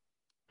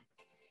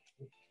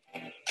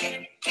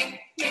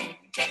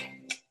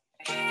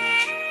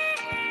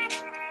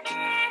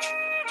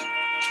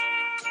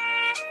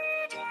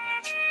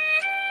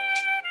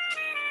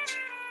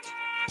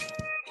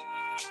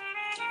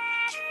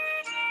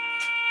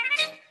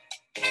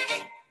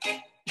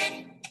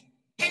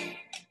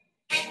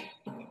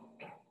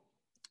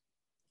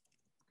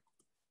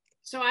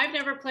 So I've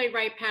never played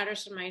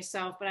Wright-Patterson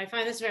myself, but I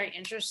find this very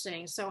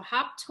interesting. So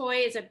hop toy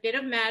is a bit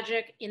of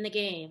magic in the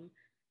game.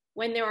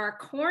 When there are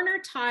corner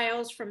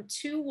tiles from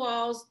 2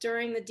 walls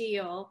during the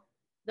deal,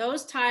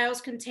 those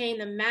tiles contain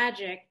the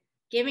magic,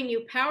 giving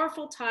you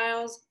powerful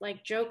tiles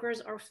like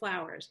jokers or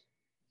flowers.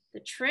 The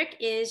trick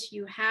is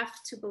you have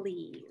to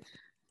believe.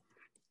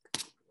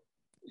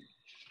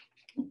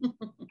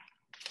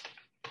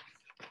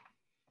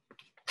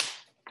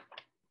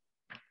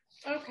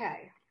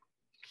 Okay.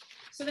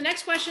 So the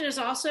next question is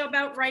also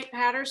about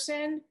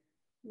Wright-Patterson.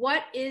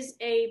 What is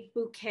a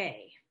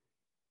bouquet?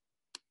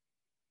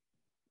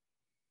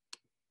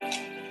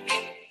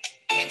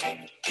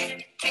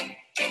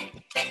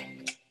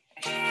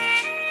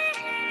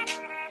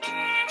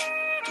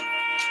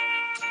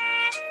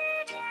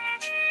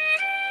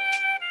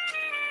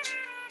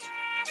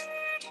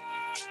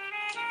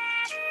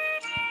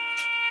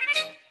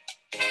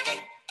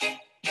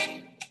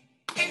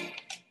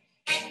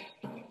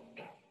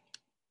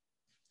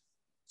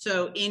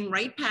 So in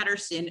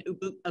Wright-Patterson,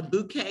 a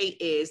bouquet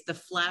is the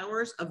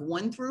flowers of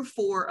 1 through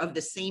 4 of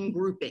the same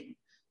grouping,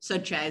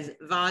 such as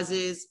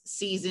vases,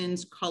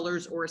 seasons,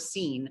 colors, or a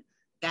scene.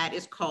 That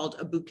is called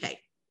a bouquet.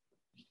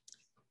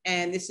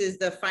 And this is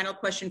the final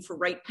question for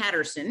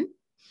Wright-Patterson,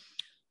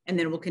 and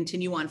then we'll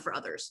continue on for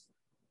others.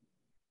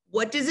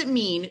 What does it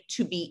mean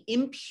to be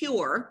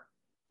impure,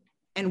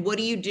 and what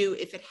do you do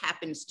if it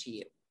happens to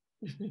you?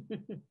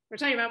 We're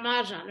talking about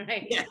Mahjong,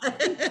 right? Yeah.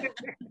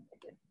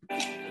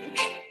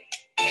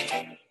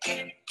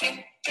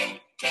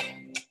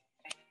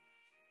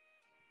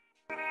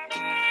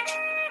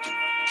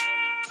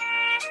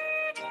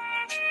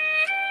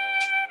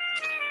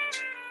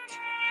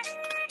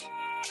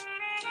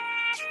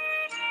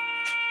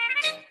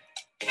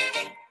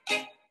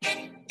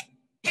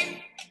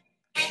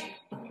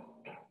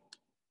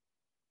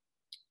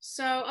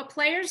 So a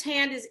player's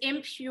hand is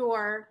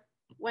impure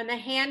when the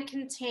hand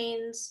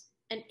contains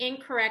an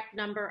incorrect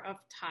number of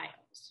tiles.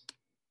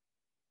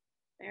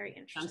 Very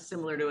interesting. Sounds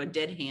similar to a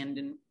dead hand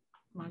in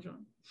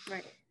Mahjong.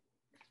 Right.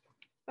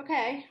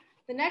 Okay.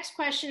 The next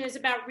question is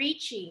about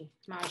Ricci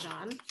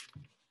Mahjong.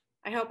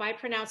 I hope I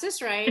pronounce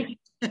this right.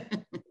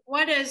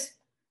 What does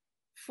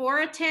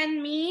 4 of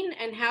 10 mean,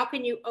 and how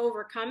can you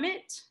overcome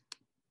it?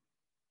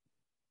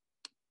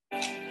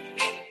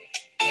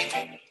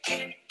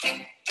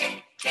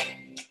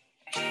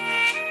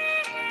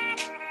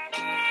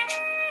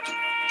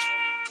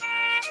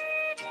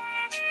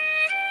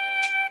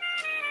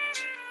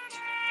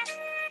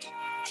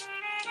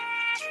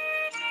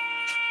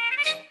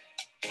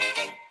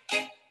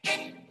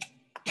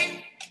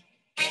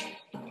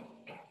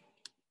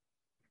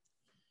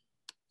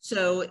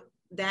 So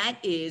that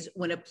is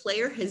when a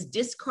player has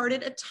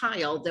discarded a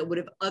tile that would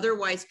have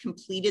otherwise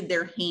completed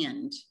their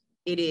hand.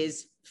 It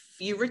is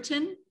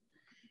Furitan.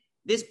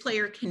 This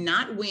player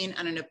cannot win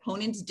on an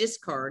opponent's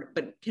discard,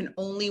 but can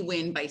only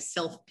win by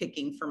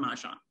self-picking for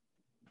Mahjong.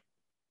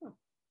 Oh,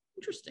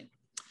 interesting.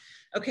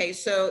 Okay,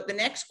 so the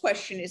next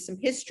question is some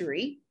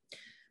history.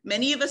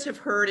 Many of us have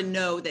heard and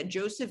know that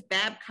Joseph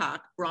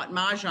Babcock brought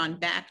Mahjong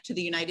back to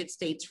the United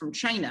States from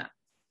China.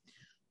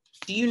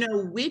 Do you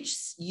know which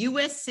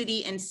US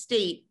city and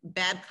state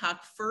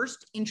Babcock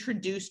first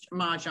introduced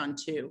Mahjong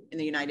to in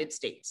the United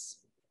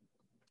States?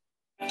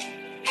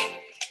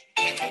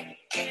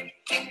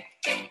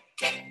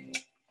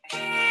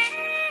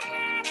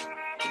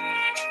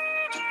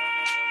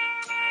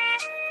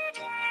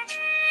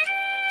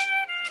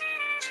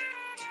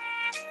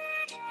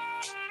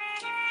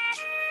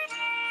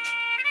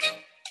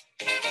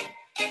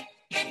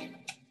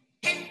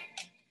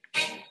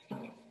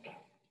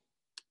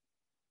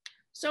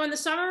 So in the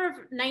summer of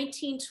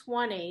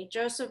 1920,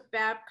 Joseph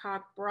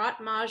Babcock brought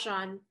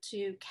Mahjong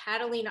to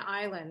Catalina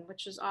Island,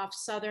 which is off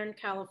Southern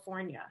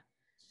California.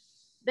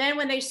 Then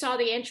when they saw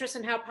the interest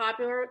in how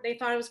popular they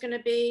thought it was going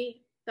to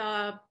be,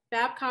 the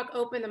Babcock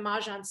opened the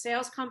Mahjong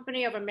Sales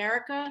Company of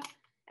America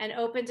and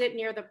opened it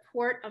near the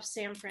port of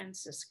San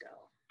Francisco.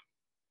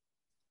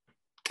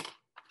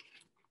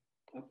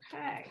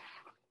 Okay.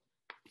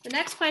 The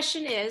next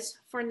question is,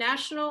 for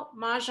National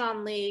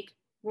Mahjong League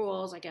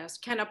rules, I guess,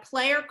 can a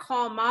player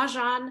call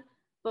Mahjong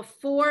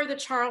before the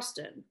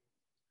Charleston?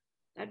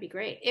 That'd be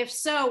great. If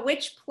so,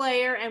 which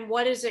player and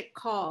what is it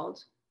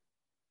called?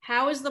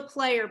 How is the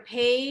player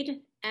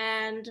paid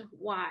and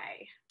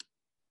why?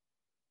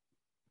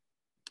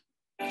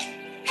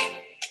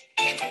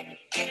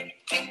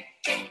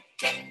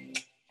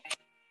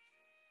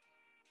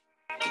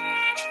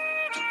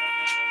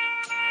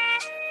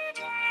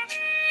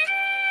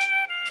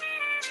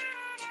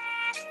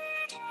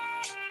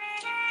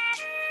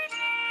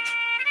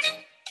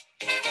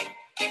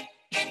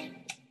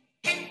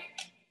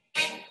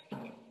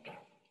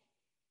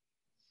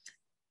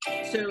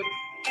 So,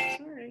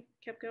 sorry,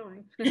 kept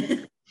going.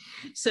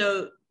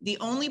 So the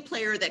only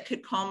player that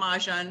could call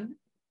Mahjong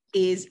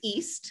is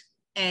East.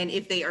 And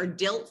if they are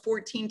dealt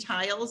 14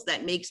 tiles,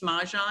 that makes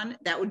Mahjong,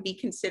 that would be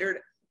considered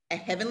a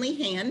heavenly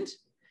hand.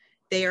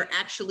 They are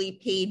actually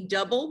paid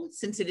double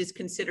since it is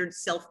considered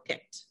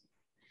self-picked.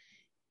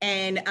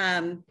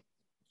 And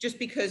just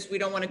because we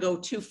don't want to go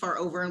too far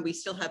over and we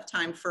still have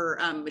time for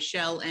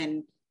Michele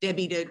and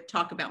Debbie to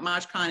talk about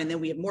MahjCon, and then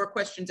we have more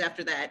questions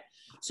after that.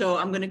 So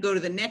I'm going to go to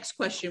the next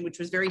question, which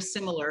was very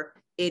similar.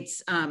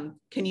 It's,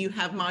 can you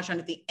have Mahjong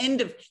at the end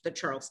of the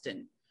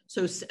Charleston?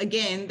 So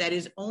again, that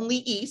is only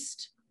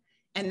East.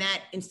 And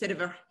that instead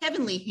of a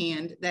heavenly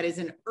hand, that is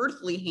an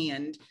earthly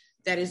hand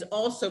that is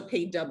also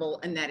paid double,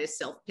 and that is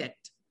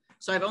self-picked.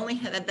 So I've only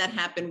had that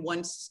happen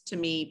once to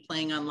me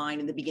playing online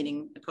in the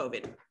beginning of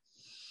COVID.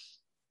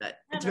 But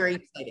it's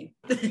very exciting.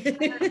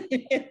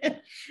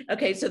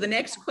 Okay, so the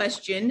next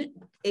question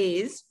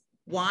is,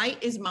 why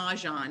is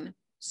Mahjong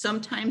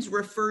sometimes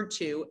referred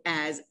to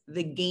as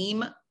the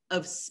game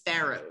of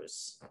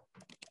sparrows?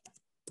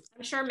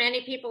 I'm sure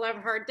many people have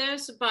heard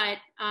this, but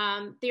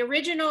the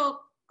original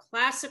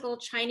classical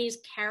Chinese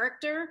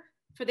character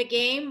for the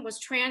game was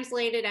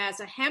translated as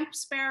a hemp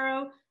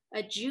sparrow,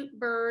 a jute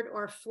bird,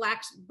 or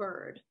flax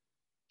bird.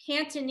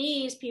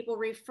 Cantonese people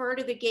refer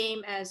to the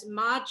game as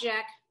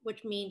Mahjong,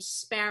 which means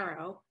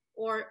sparrow,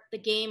 or the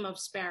game of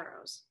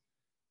sparrows.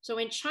 So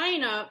in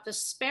China, the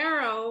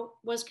sparrow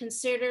was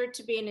considered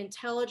to be an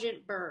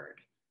intelligent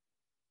bird.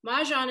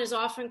 Mahjong is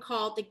often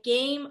called the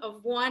game of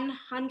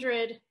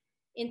 100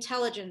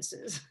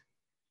 intelligences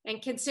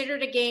and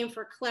considered a game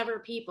for clever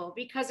people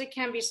because it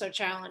can be so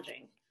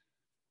challenging.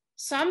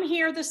 Some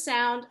hear the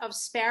sound of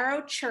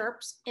sparrow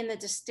chirps in the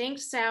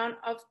distinct sound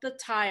of the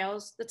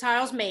tiles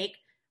make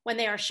when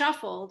they are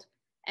shuffled,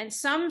 and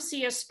some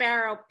see a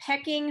sparrow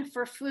pecking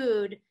for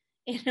food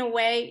in the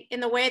way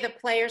the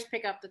players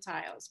pick up the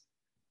tiles,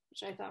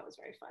 which I thought was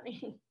very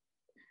funny.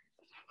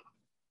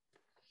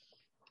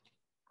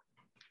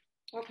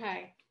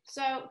 Okay,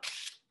 so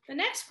the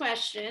next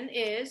question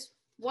is,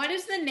 what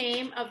is the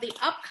name of the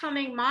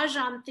upcoming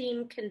Mahjong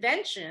themed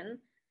convention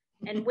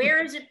and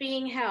where is it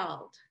being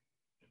held?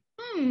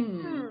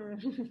 The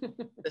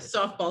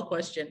softball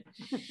question.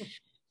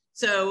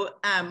 So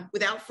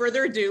without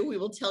further ado, we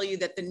will tell you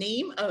that the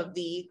name of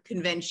the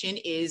convention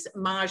is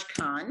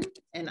MahjCon,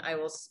 and I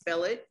will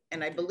spell it.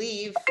 And I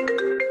believe,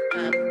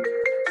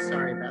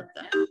 sorry about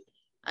that.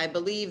 I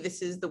believe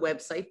this is the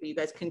website, but you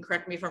guys can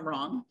correct me if I'm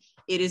wrong.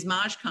 It is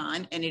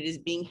MahjCon, and it is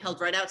being held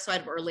right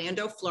outside of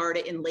Orlando,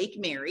 Florida in Lake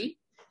Mary.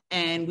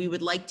 And we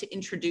would like to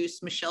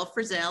introduce Michele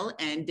Frizzell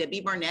and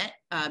Debbie Barnett.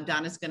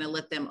 Donna's gonna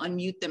let them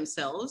unmute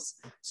themselves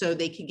so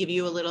they can give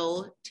you a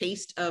little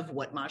taste of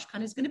what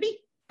MahjCon is gonna be.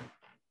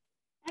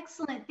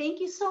 Excellent, thank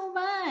you so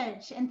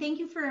much. And thank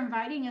you for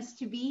inviting us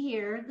to be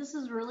here. This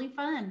is really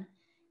fun.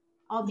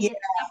 Albeit the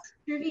next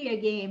trivia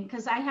game,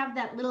 because I have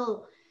that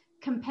little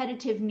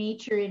competitive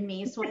nature in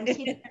me. So I'm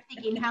sitting there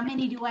thinking, how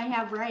many do I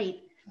have right?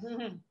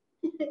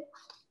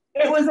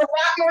 It was a lot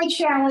more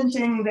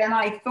challenging than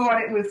I thought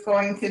it was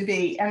going to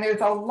be. And there's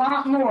a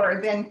lot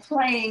more than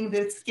playing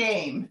this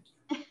game.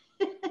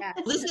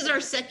 This is our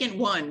second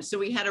one, so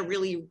we had to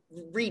really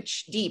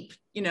reach deep.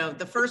 You know,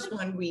 the first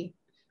one we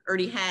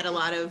already had a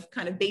lot of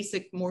kind of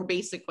more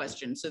basic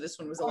questions. So this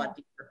one was a lot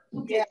deeper.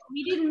 Yeah,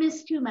 we didn't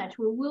miss too much.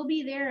 We'll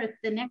be there at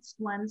the next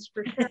ones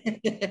for sure.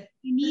 If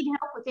you need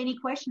help with any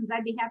questions,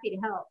 I'd be happy to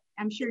help.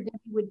 I'm sure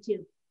Debbie would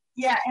too.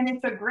 Yeah, and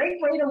it's a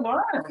great way to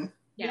learn.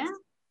 Yeah.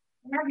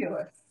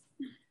 Fabulous.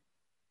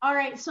 All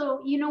right,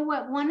 so you know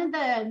what? One of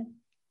the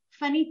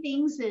funny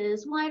things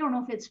is, well, I don't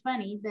know if it's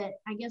funny,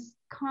 but I guess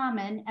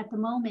common at the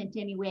moment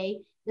anyway,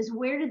 is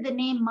where did the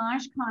name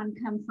MahjCon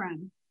come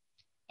from?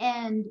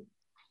 And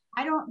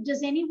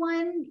does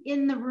anyone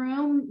in the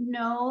room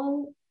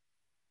know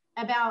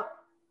about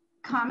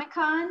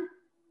Comic-Con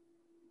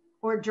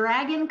or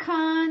Dragon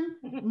Con?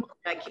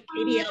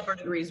 Katie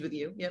Albert agrees with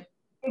you, yep.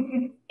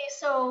 Okay,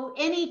 so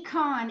any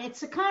con,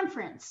 it's a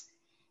conference.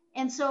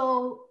 And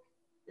so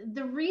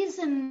the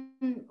reason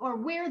or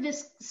where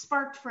this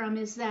sparked from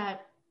is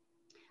that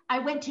I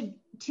went to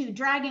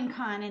Dragon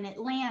Con in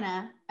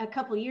Atlanta a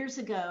couple years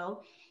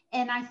ago,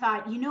 and I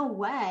thought, you know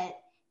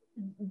what,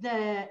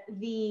 the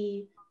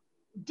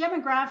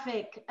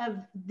demographic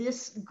of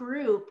this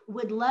group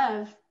would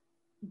love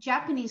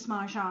Japanese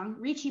Mahjong,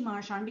 Riichi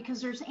Mahjong,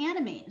 because there's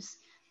animes.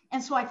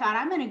 And so I thought,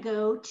 I'm going to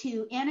go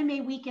to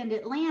Anime Weekend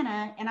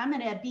Atlanta, and I'm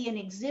going to be an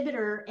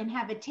exhibitor and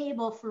have a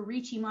table for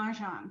Riichi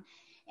Mahjong.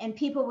 And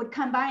people would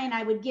come by and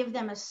I would give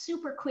them a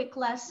super quick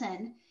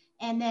lesson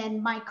and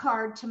then my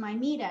card to my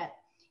meetup.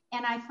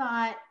 And I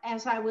thought,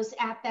 as I was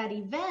at that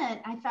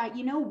event, I thought,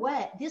 you know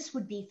what, this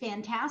would be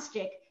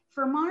fantastic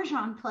for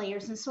Mahjong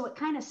players. And so it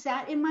kind of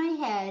sat in my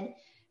head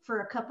for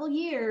a couple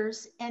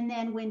years. And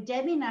then when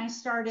Debbie and I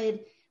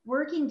started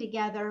working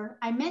together,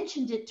 I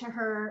mentioned it to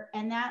her,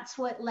 and that's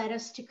what led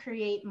us to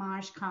create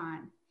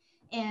MahjCon.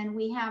 And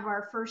we have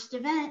our first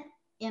event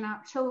in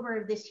October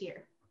of this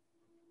year.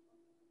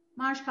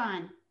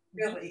 MahjCon.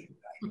 Really?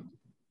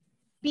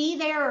 Be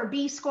there or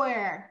be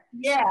square.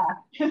 Yeah.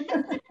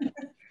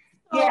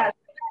 Yeah.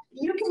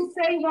 You can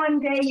say one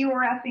day you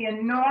were at the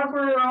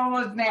inaugural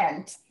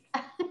event.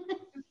 I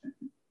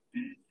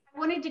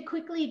wanted to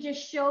quickly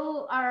just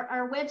show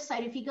our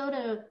website. If you go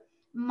to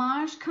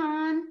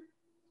MahjCon,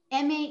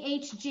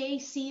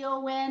 mahjcon.com,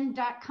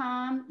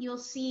 you'll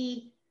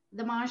see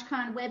the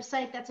MahjCon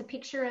website. That's a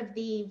picture of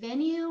the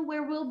venue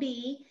where we'll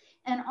be.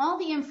 And all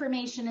the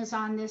information is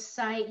on this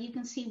site. You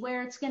can see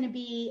where it's going to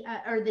be,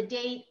 or the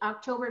date,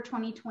 October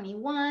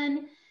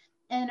 2021.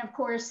 And of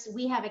course,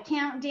 we have a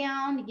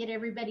countdown to get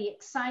everybody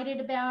excited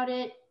about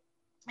it.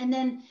 And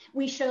then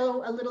we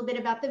show a little bit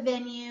about the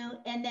venue.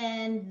 And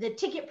then the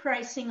ticket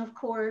pricing, of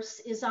course,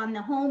 is on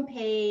the home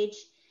page.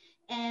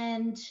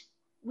 And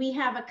We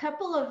have a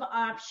couple of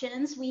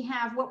options. We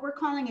have what we're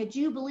calling a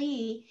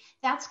Jubilee.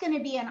 That's going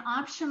to be an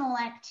optional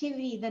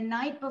activity the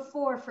night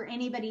before for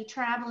anybody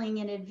traveling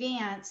in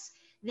advance.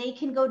 They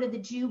can go to the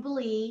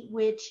Jubilee,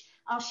 which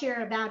I'll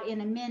share about in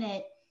a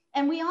minute.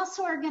 And we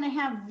also are going to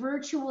have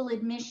virtual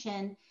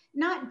admission,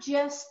 not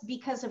just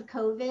because of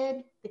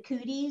COVID, the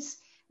cooties.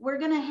 We're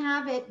going to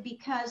have it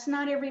because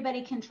not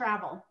everybody can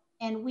travel.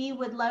 And we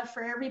would love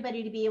for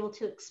everybody to be able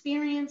to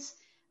experience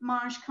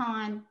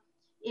MahjCon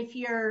if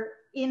you're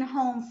in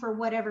home for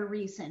whatever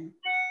reason.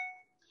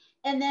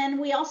 And then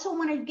we also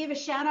want to give a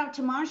shout out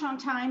to Mahjong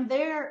Time.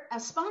 They're a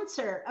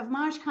sponsor of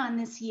MahjCon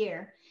this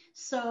year.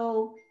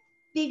 So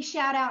big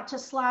shout out to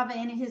Slava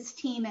and his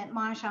team at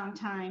Mahjong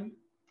Time.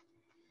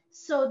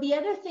 So the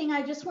other thing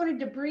I just wanted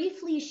to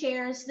briefly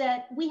share is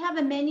that we have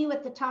a menu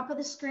at the top of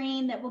the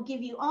screen that will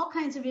give you all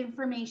kinds of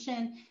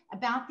information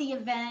about the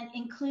event,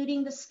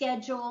 including the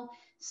schedule,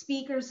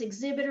 speakers,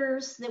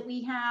 exhibitors that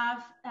we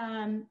have.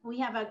 We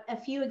have a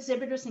few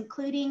exhibitors,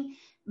 including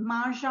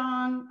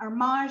Mahjong,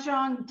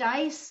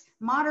 Dice,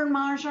 Modern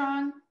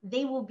Mahjong.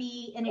 They will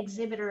be an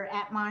exhibitor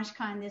at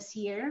MahjCon this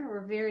year.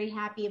 We're very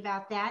happy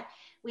about that.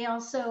 We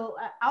also,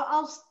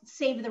 I'll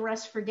save the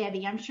rest for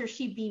Debbie. I'm sure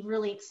she'd be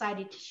really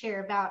excited to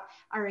share about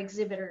our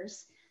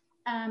exhibitors.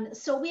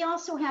 So we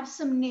also have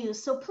some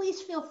news. So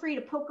please feel free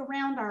to poke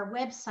around our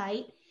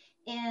website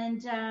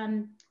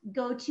and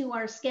go to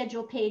our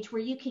schedule page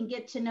where you can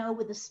get to know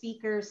with the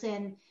speakers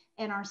and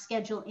our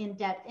schedule in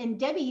depth. And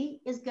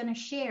Debbie is going to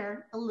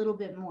share a little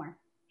bit more.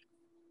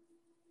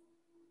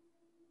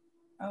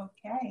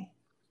 Okay.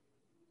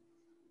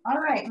 All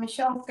right,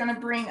 Michelle's going to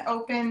bring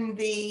open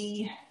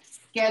the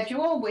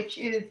schedule, which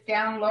is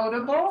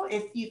downloadable.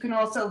 If you can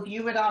also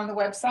view it on the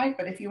website,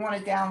 but if you want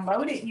to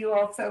download it, you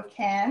also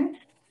can.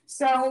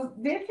 So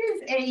this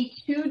is a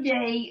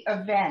 2-day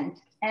event,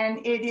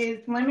 and it is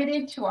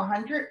limited to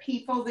 100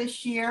 people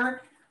this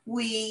year.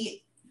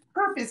 We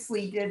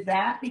purposely did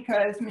that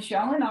because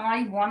Michele and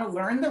I want to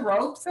learn the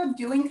ropes of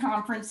doing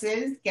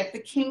conferences, get the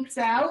kinks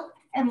out,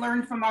 and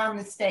learn from our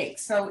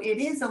mistakes. So it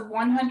is a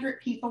 100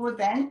 people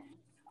event.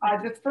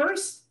 The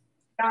first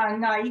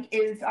night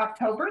is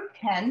October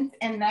 10th,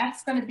 and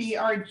that's going to be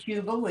our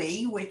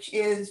Jubilee, which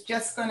is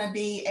just going to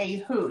be a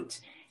hoot.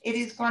 It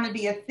is going to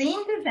be a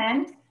themed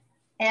event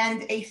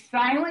and a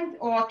silent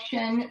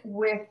auction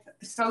with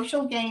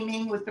social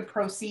gaming with the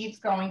proceeds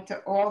going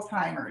to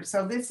Alzheimer's.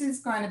 So this is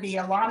going to be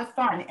a lot of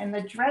fun. And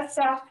the dress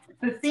up,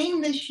 the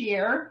theme this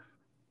year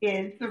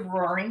is the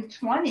Roaring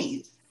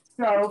 20s.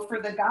 So for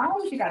the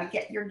guys, you got to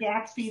get your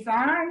Gatsby's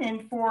on.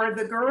 And for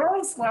the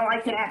girls, well, I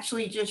can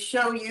actually just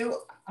show you.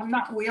 I'm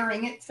not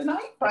wearing it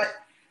tonight, but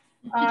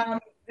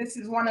this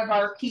is one of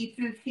our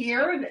pieces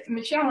here.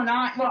 Michele and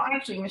I, well,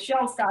 actually,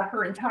 Michelle's got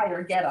her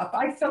entire getup.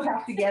 I still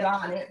have to get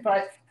on it,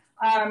 but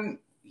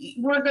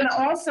we're going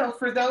to also,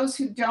 for those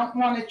who don't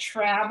want to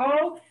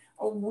travel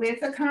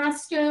with a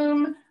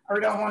costume or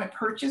don't want to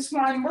purchase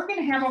one, we're going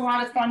to have a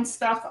lot of fun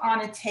stuff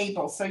on a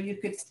table so you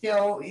could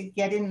still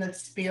get in the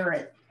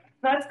spirit.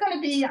 That's going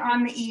to be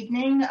on the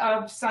evening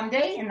of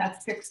Sunday, and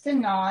that's 6 to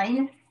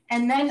 9.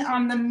 And then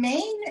on the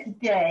main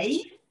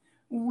day,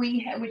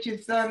 which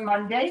is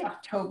Monday,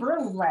 October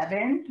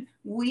 11th,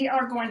 we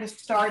are going to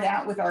start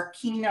out with our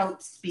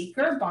keynote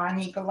speaker,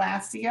 Barney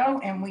Gallassio,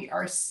 and we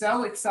are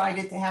so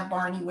excited to have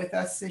Barney with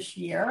us this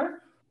year.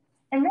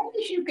 And then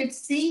as you could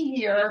see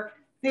here,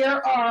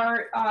 there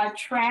are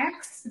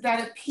tracks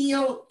that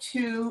appeal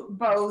to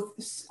both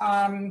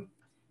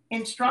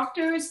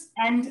instructors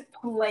and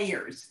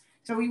players.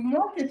 So we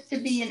want this to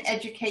be an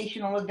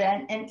educational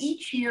event, and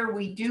each year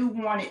we do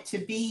want it to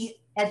be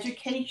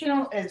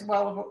educational as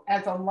well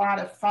as a lot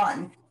of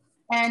fun.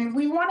 And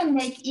we want to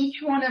make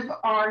each one of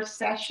our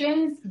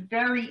sessions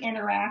very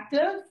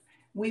interactive.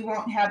 We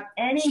won't have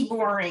any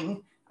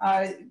boring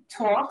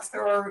talks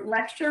or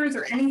lectures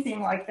or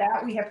anything like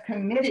that. We have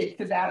committed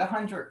to that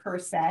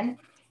 100%.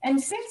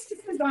 And since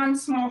this is on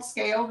small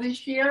scale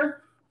this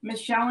year,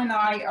 Michele and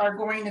I are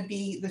going to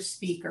be the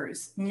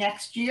speakers.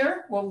 Next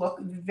year will look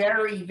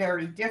very,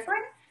 very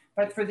different.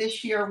 But for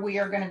this year, we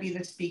are going to be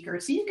the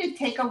speakers. So you could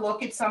take a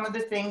look at some of the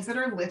things that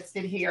are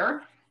listed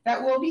here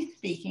that we'll be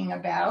speaking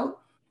about.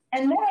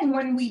 And then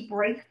when we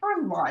break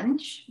for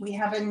lunch, we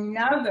have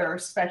another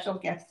special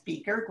guest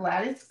speaker.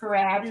 Gladys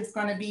Grad is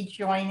going to be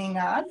joining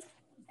us,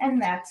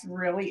 and that's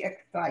really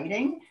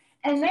exciting.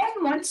 And then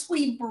once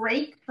we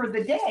break for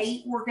the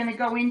day, we're going to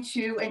go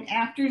into an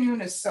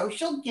afternoon of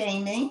social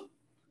gaming.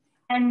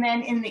 And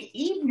then in the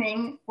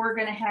evening, we're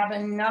going to have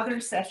another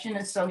session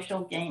of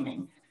social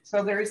gaming.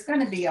 So there's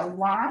going to be a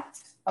lot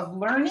of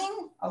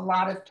learning, a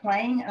lot of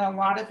playing, and a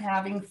lot of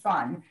having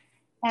fun.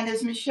 And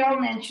as Michele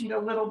mentioned a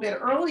little bit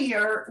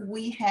earlier,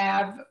 we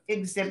have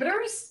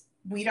exhibitors.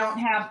 We don't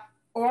have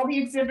all the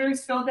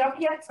exhibitors filled up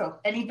yet. So if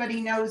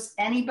anybody knows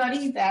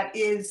anybody that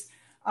is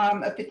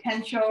a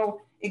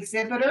potential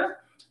exhibitor,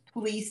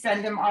 please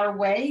send them our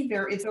way.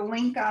 There is a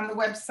link on the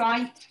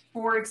website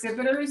for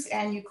exhibitors,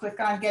 and you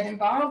click on get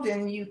involved,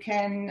 and you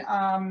can,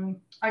 I'm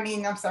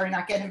sorry,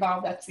 not get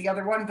involved, that's the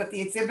other one, but the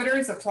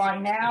exhibitors apply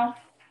now.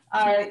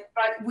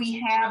 But we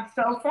have,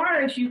 so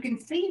far, as you can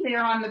see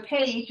there on the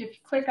page, if you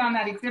click on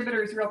that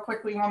exhibitors real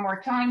quickly one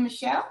more time,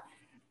 Michele,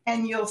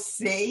 and you'll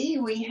see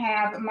we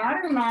have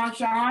Modern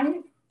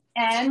Mahjong,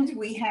 and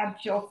we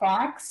have Jill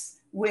Fox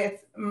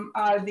with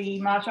the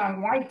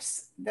Mahjong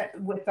wipes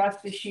with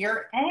us this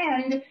year.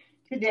 And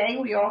today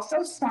we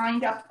also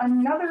signed up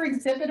another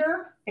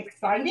exhibitor,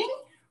 exciting,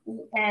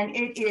 and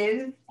it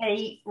is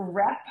a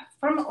rep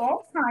from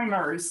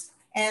Alzheimer's.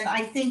 And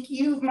I think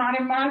you,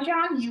 Modern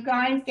Mahjong, you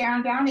guys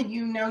down, and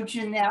you know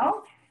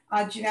Janelle.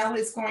 Janelle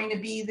is going to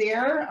be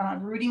there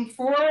rooting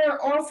for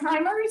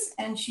Alzheimer's,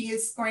 and she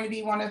is going to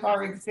be one of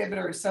our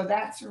exhibitors. So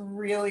that's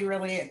really,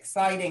 really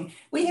exciting.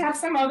 We have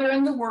some other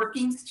in the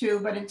workings too,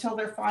 but until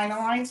they're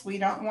finalized, we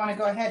don't want to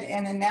go ahead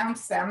and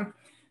announce them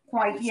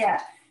quite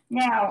yet.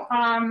 Now,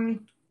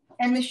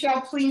 and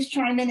Michele, please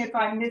chime in if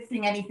I'm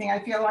missing anything. I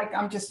feel like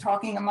I'm just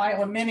talking a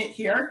mile a minute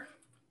here.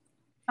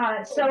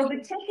 So the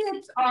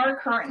tickets are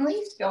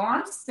currently still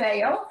on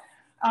sale.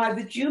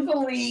 The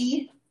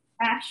Jubilee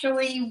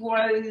actually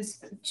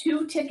was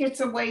 2 tickets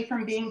away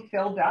from being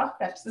filled up.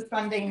 That's the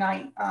Sunday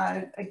night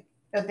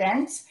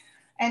event.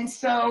 And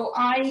so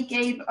I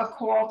gave a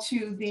call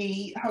to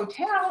the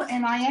hotel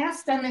and I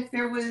asked them if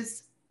there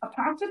was a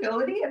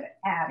possibility of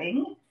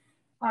adding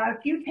a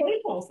few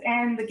tables.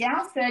 And the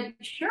gal said,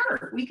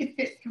 sure, we could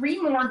fit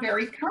 3 more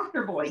very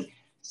comfortably.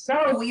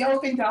 So we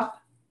opened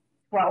up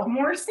 12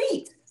 more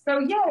seats. So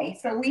yay,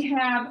 so we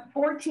have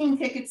 14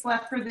 tickets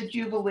left for the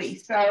Jubilee.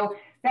 So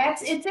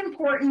it's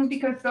important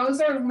because those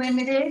are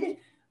limited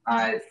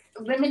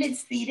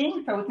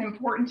seating. So it's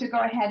important to go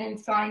ahead and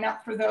sign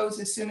up for those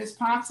as soon as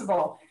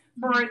possible.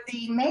 For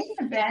the main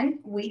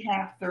event, we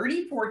have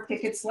 34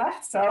 tickets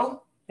left.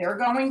 So they're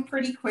going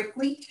pretty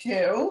quickly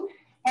too.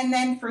 And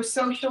then for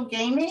social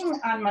gaming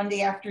on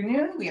Monday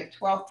afternoon, we have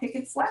 12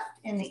 tickets left.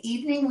 In the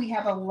evening, we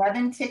have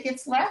 11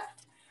 tickets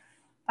left.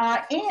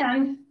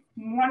 And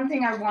one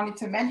thing I wanted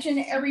to mention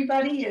to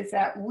everybody is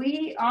that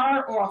we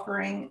are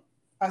offering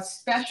a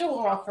special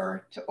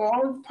offer to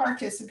all of the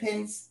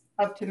participants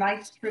of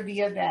tonight's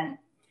trivia event.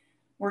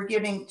 We're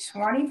giving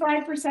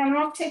 25%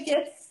 off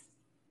tickets,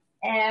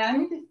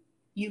 and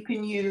you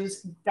can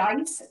use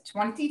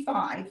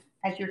DICE25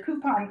 as your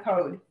coupon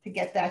code to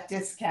get that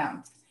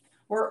discount.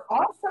 We're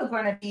also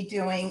going to be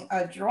doing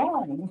a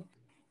drawing,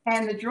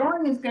 and the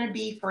drawing is going to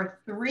be for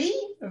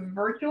 3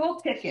 virtual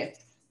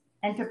tickets.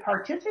 And to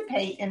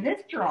participate in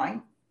this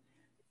drawing,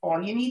 all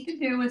you need to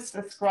do is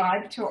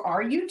subscribe to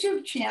our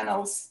YouTube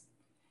channels,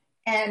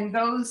 and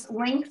those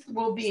links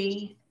will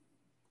be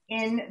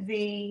in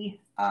the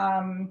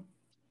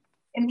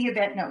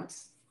event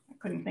notes. I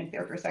couldn't think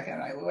there for a second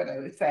what I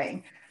was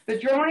saying. The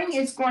drawing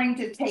is going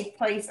to take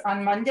place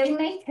on Monday,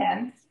 May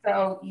 10th,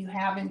 so you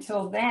have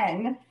until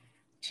then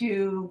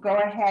to go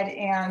ahead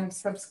and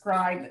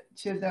subscribe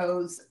to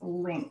those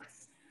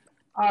links.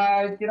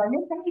 Did I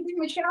miss anything,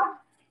 Michele?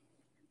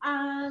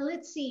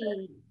 Let's see.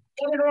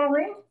 Get it all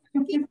in?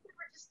 I think there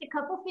were just a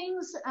couple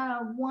things.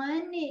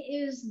 One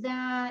is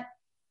that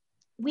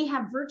we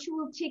have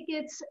virtual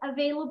tickets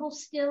available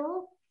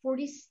still,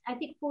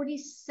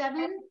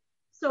 47.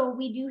 So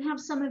we do have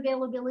some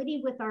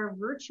availability with our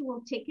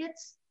virtual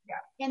tickets.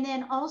 Yeah. And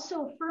then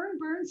also Fern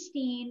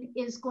Bernstein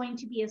is going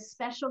to be a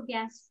special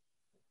guest,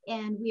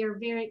 and we are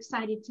very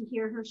excited to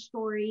hear her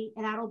story.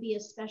 And that'll be a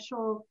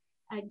special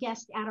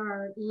guest at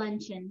our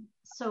luncheon.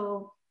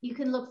 So you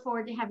can look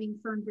forward to having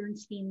Fern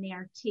Bernstein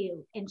there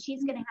too. And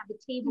she's going to have a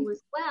table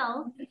as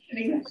well.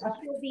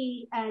 She'll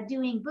be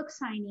doing book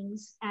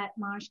signings at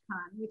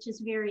MahjCon, which is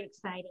very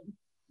exciting.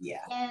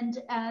 Yeah.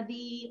 And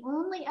the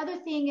only other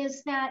thing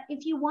is that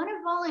if you want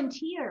to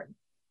volunteer,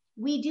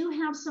 we do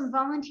have some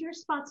volunteer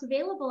spots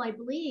available, I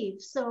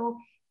believe. So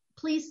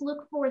please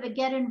look for the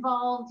Get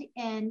Involved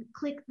and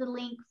click the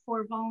link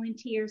for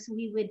volunteers.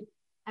 We would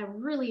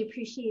really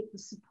appreciate the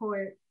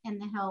support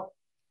and the help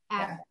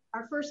at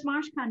our first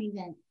MahjCon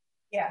event.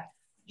 Yeah.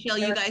 Michele,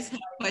 you guys have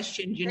a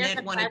question.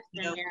 Jeanette wanted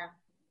to know,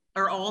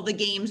 are all the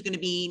games going to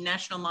be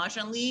National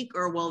Mahjong League,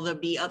 or will there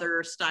be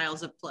other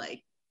styles of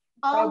play?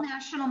 All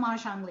National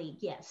Mahjong League,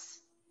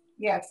 yes.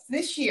 Yes,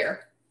 this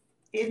year.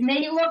 It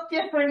may look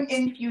different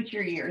in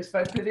future years,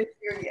 but for this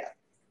year, yes.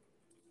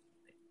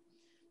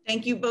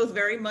 Thank you both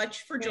very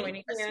much for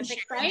joining us. It's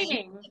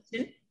exciting.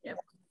 Yep.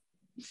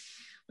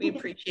 We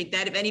appreciate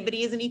that. If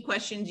anybody has any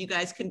questions, you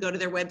guys can go to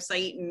their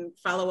website and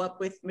follow up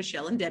with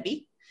Michele and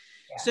Debbie.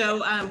 Yeah.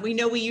 So we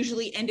know we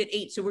usually end at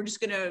 8, so we're just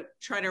going to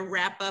try to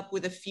wrap up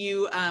with a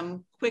few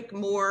quick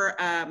more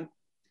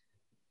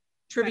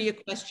trivia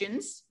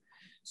questions.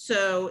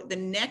 So the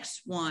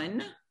next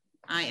one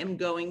I am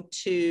going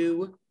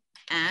to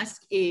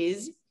ask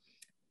is,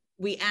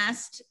 we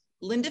asked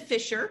Linda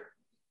Fisher,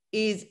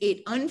 is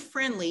it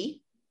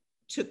unfriendly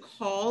to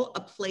call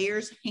a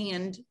player's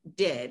hand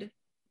dead?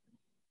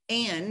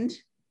 And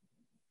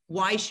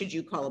why should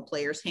you call a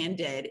player's hand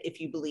dead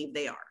if you believe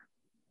they are?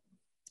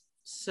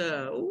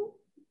 So,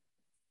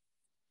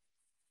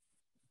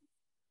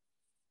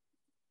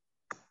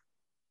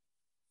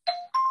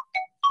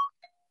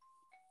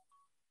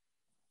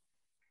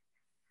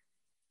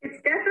 it's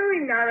It's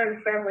definitely not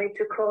unfriendly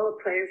to call a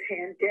player's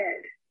hand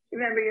dead.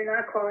 Remember, you're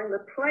not calling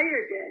the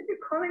player dead, you're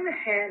calling the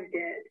hand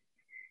dead.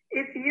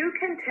 If you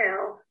can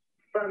tell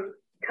from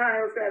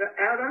tiles that are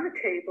out on the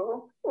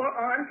table or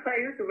on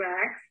players'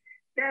 racks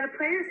that a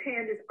player's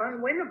hand is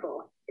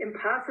unwinnable,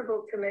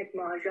 impossible to make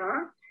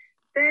Mahjong,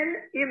 then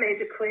you may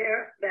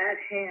declare that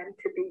hand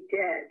to be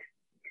dead.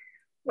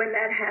 When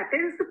that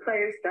happens, the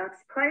player stops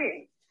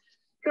playing.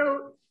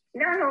 So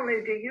not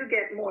only do you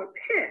get more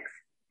picks,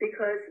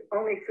 because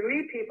only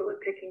 3 people are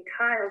picking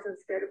tiles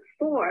instead of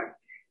 4,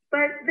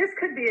 but this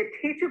could be a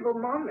teachable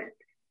moment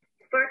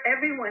for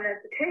everyone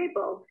at the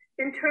table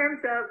in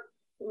terms of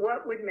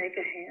what would make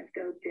a hand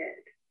go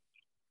dead.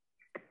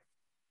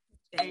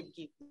 Thank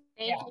you.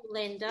 Thank you,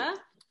 Linda,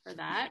 for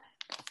that.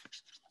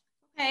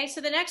 Okay,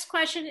 so the next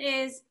question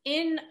is,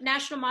 in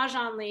National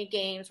Mahjong League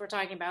games we're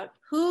talking about,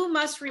 who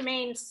must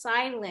remain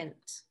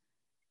silent?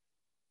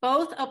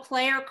 Both a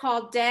player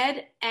called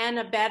dead and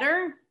a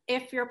bettor,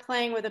 if you're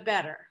playing with a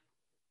bettor.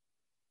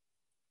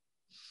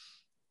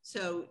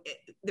 So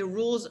the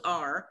rules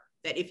are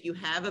that if you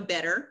have a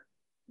bettor,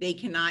 they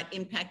cannot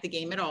impact the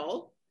game at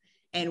all.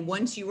 And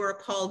once you are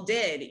called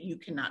dead, you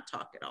cannot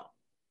talk at all.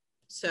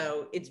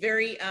 So it's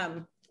very,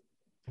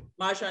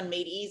 Mahjong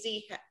Made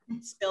Easy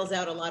spells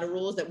out a lot of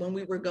rules that when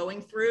we were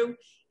going through,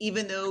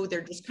 even though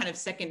they're just kind of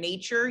second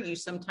nature, you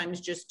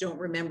sometimes just don't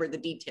remember the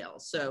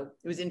details. So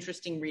it was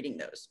interesting reading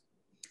those.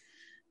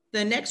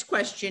 The next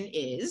question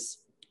is,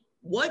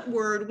 what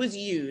word was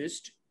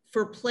used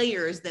for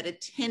players that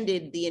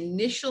attended the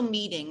initial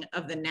meeting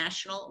of the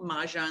National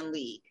Mahjong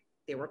League?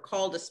 They were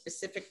called a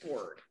specific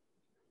word.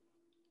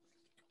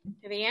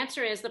 The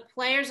answer is the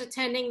players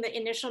attending the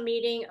initial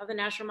meeting of the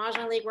National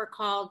Mahjong League were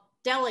called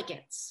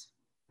delegates.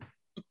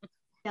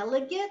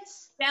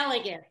 Delegates?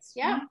 Delegates,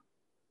 yeah.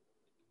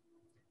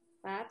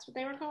 That's what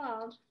they were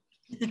called.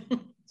 Do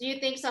you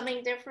think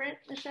something different,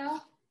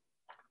 Michele?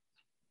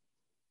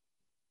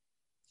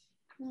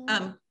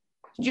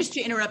 Just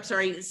to interrupt,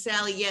 sorry,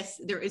 Sally, yes,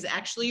 there is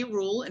actually a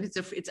rule, and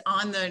it's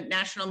on the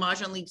National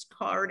Mahjong League's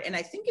card, and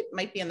I think it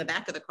might be on the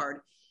back of the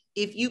card.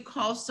 If you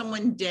call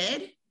someone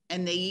dead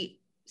and they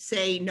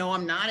say, no,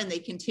 I'm not, and they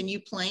continue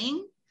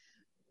playing,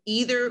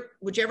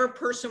 whichever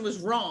person was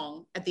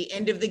wrong at the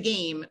end of the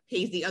game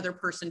pays the other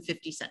person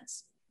 50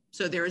 cents.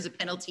 So there is a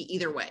penalty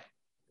either way.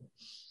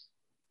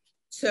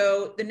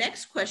 So the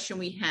next question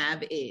we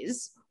have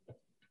is,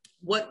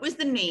 what was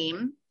the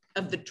name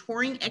of the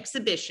touring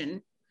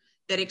exhibition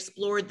that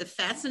explored the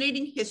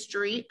fascinating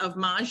history of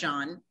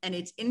Mahjong and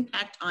its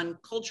impact on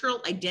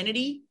cultural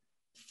identity,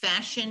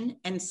 fashion,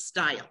 and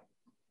style?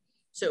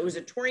 So it was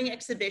a touring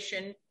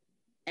exhibition,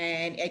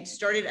 and it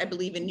started, I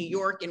believe, in New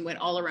York and went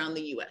all around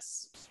the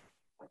US.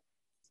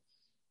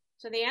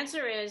 So the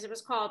answer is, it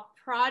was called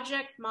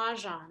Project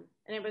Mahjong,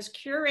 and it was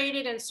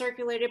curated and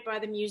circulated by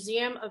the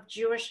Museum of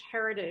Jewish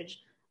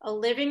Heritage, a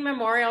living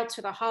memorial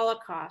to the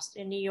Holocaust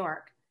in New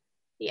York.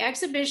 The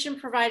exhibition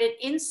provided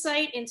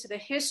insight into the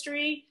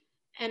history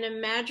and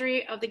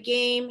imagery of the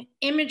game,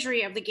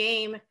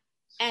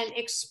 and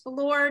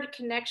explored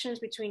connections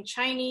between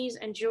Chinese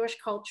and Jewish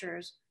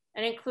cultures,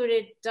 and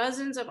included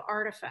dozens of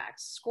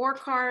artifacts,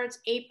 scorecards,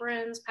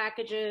 aprons,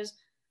 packages,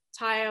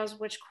 tiles,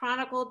 which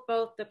chronicled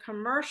both the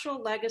commercial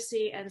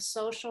legacy and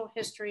social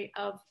history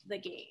of the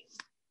game.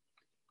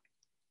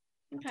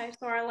 Okay,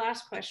 so our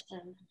last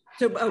question.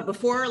 So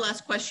before our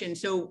last question,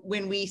 so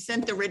when we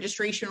sent the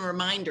registration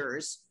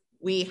reminders,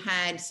 we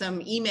had some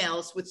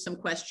emails with some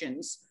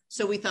questions.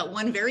 So we thought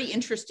one very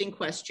interesting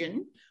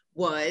question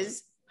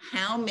was,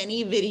 how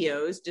many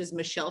videos does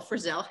Michele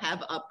Frizzell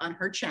have up on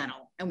her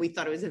channel? And we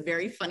thought it was a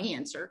very funny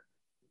answer.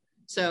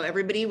 So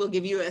everybody, will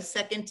give you a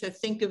second to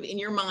think of in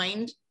your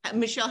mind.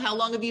 Michele, how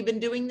long have you been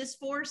doing this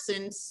for?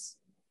 Since,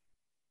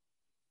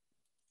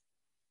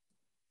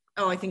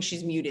 oh, I think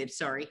she's muted,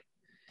 sorry.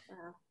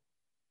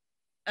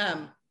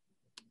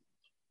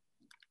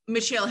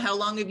 Michele, how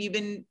long have you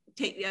been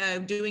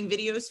doing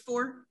videos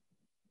for?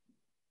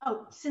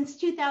 Oh, since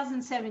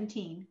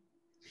 2017.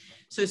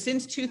 So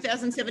since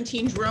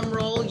 2017, drum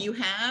roll, you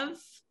have?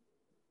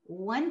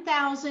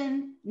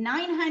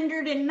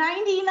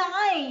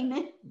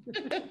 1,999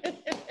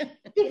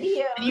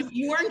 videos.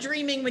 You weren't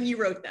dreaming when you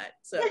wrote that.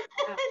 So.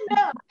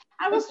 No,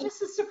 I was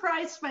just as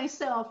surprised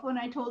myself when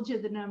I told you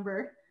the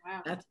number.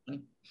 Wow. That's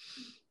funny.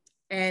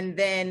 And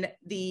then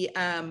the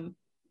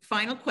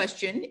final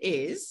question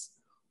is,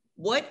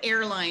 what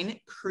airline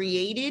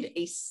created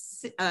a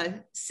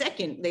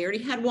second, they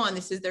already had one,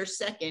 this is their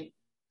second,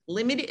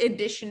 limited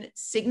edition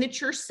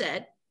signature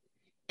set,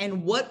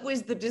 and what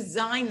was the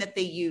design that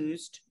they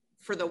used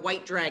for the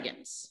white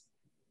dragons?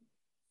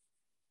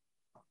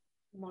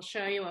 We'll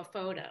show you a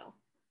photo.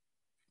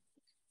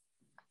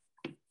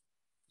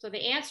 So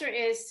the answer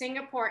is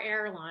Singapore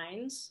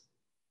Airlines.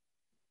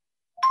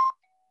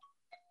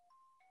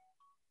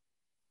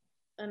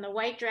 And the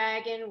white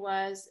dragon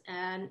was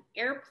an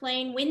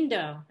airplane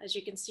window, as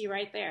you can see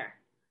right there.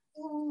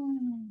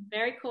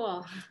 Very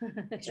cool.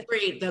 It's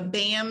great. The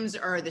BAMs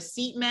are the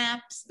seat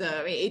maps.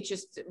 It's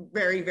just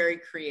very, very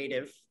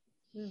creative.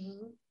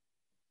 Mm-hmm.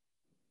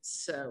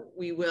 So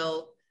we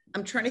will,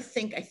 I'm trying to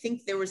think,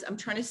 I'm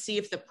trying to see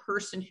if the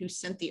person who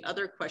sent the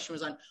other question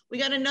was on. We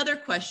got another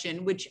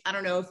question, which I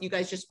don't know if you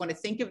guys just want to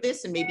think of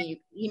this and maybe you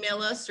can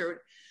email us,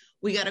 or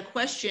we got a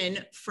question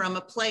from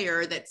a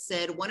player that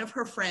said one of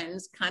her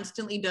friends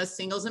constantly does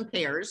singles and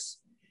pairs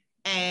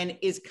and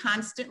is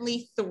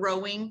constantly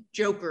throwing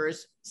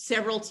jokers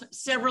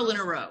several in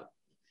a row.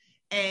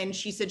 And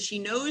she said she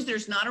knows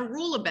there's not a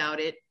rule about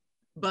it,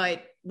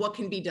 but what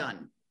can be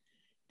done?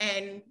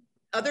 And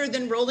other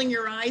than rolling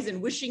your eyes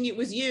and wishing it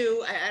was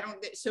you, I don't,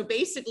 so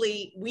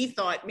basically we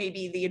thought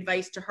maybe the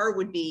advice to her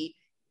would be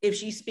if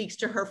she speaks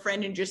to her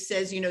friend and just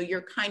says, you know, you're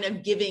kind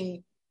of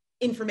giving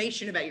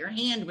information about your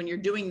hand when you're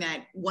doing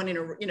that one in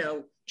a, you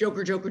know,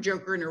 joker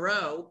in a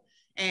row.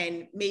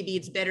 And maybe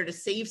it's better to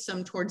save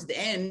some towards the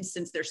end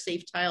since they're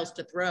safe tiles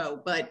to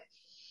throw, but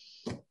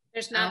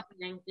there's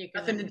nothing you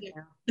can do.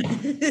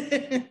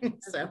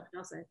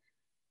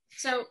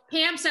 So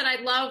Pam said,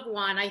 I love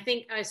one. I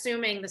think,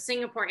 assuming the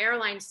Singapore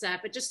Airlines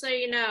set, but just so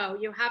you know,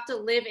 you have to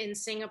live in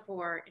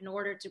Singapore in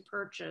order to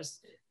purchase.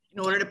 In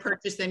order to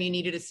purchase them, you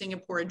needed a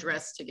Singapore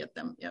address to get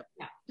them. Yep.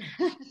 Yeah.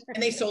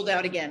 And they sold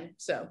out again.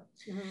 So,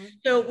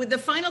 So with the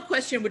final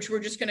question, which we're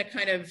just going to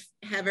kind of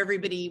have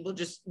everybody, we'll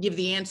just give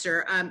the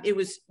answer. It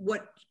was,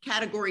 what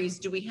categories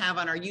do we have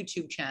on our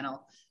YouTube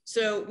channel?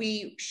 So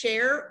we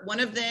share, one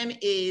of them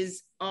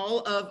is all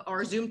of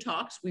our Zoom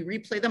talks. We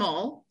replay them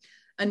all.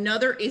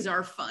 Another is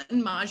our fun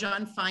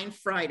Mahjong Fine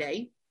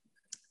Friday.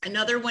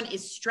 Another one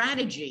is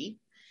strategy.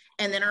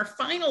 And then our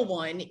final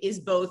one is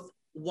both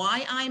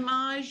Why I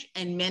Maj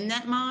and Men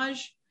That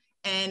Maj.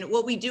 And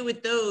what we do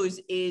with those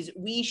is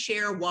we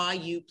share why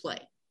you play.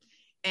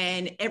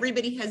 And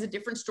everybody has a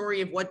different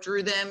story of what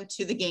drew them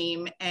to the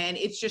game. And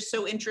it's just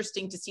so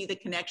interesting to see the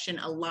connection.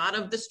 A lot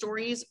of the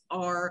stories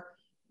are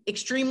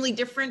extremely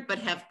different, but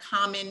have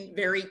common,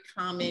 very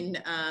common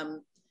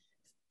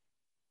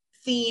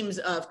themes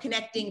of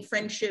connecting,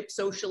 friendship,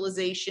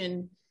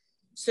 socialization.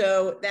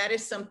 So that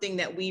is something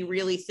that we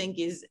really think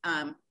is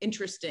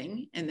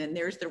interesting. And then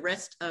there's the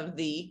rest of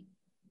the,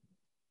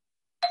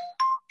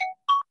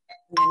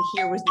 and then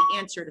here was the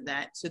answer to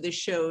that. So this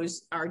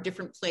shows our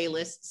different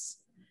playlists.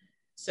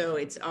 So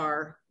it's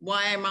our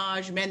Why I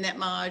Maj, Men That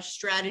Maj,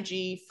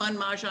 Strategy, Fun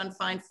Mahjong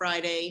Fine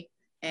Friday,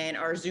 and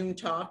our Zoom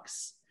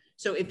talks.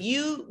 So if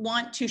you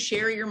want to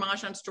share your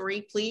Mahjong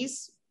story,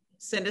 please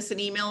send us an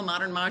email,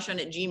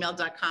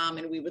 modernmahjong@gmail.com,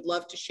 and we would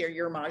love to share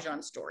your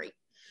Mahjong story.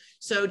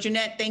 So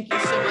Jeanette, thank you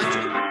so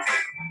much.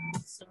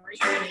 Sorry,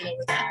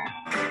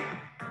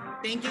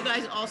 thank you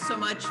guys all so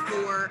much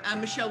for,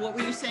 Michelle, what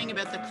were you saying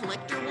about the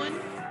collector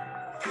one?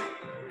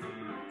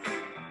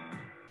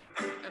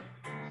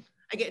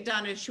 I get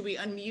Donna, should we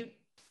unmute?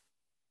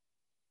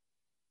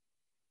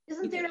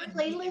 Isn't there a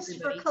playlist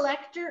for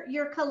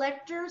your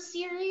collector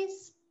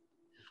series?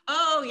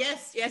 Oh,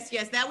 yes.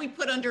 That we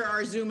put under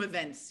our Zoom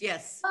events.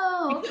 Yes.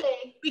 Oh,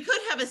 okay. We could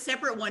have a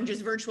separate one,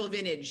 just virtual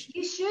vintage.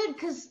 You should,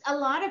 because a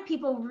lot of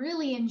people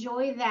really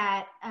enjoy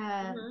that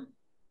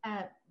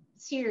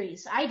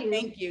series. I do.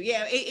 Thank you.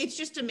 Yeah, it's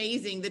just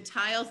amazing. The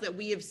tiles that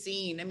we have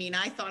seen. I mean,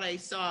 I thought I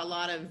saw a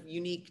lot of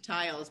unique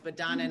tiles, but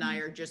Donna and I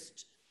are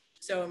just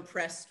so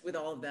impressed with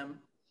all of them.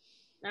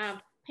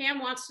 Pam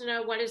wants to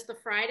know, what is the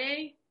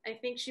Friday? I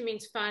think she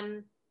means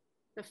fun.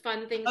 The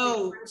fun things.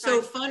 Oh,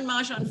 so Fun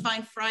Mahjong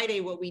Fine Friday,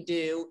 what we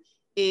do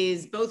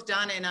is both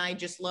Donna and I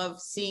just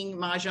love seeing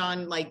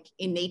Mahjong like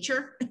in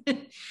nature.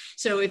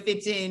 So if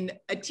it's in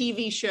a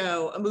TV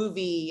show, a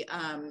movie,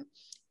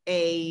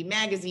 a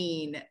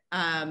magazine,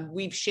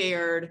 we've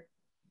shared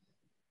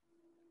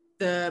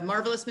The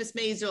Marvelous Miss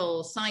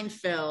Maisel,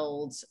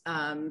 Seinfeld,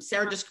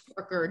 Sarah Jessica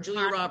Parker,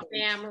 Julia Roberts.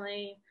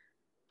 Family.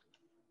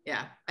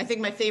 Yeah, I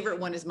think my favorite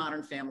one is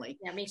Modern Family.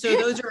 Yeah, me too.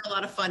 So those are a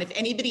lot of fun. If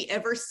anybody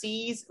ever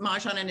sees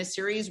Mahjong in a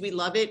series, we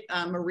love it.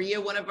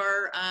 Maria, one of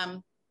our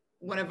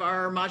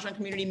Mahjong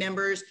community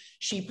members,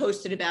 she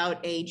posted about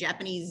a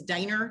Japanese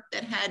diner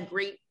that had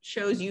great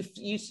shows. You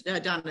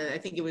Donna, I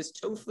think it was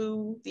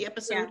Tofu, the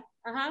episode.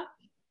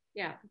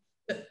 Yeah.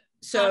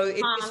 So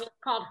it's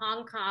called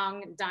Hong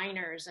Kong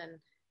Diners, and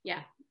yeah,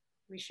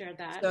 we shared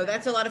that. So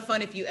that's a lot of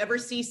fun. If you ever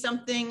see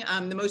something,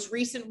 the most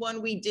recent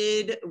one we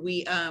did,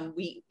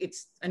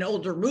 it's an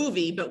older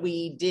movie, but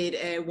we did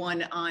a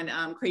one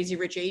on Crazy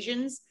Rich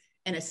Asians,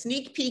 and a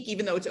sneak peek,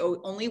 even though it's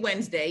only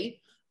Wednesday,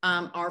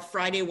 our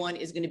Friday one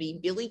is going to be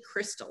Billy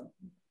Crystal.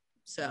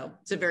 So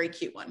it's a very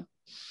cute one.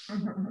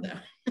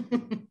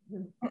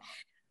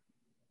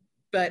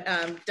 But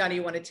Donna,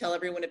 you want to tell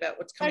everyone about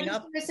what's coming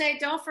up? I was going to say,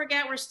 don't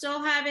forget, we're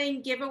still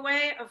having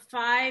giveaway of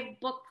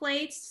 5 book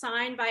plates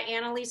signed by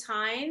Annalise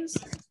Hines.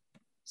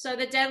 So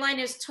the deadline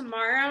is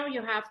tomorrow.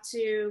 You have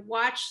to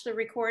watch the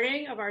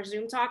recording of our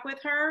Zoom talk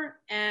with her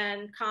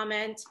and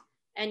comment,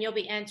 and you'll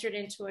be entered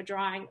into a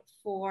drawing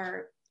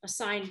for a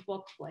signed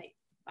book plate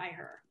by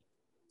her.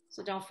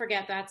 So don't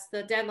forget,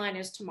 the deadline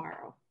is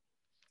tomorrow.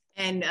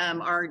 And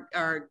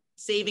our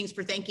savings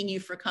for thanking you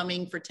for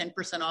coming for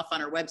 10% off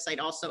on our website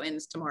also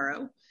ends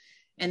tomorrow.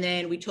 And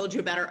then we told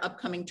you about our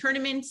upcoming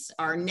tournaments.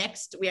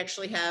 We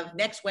actually have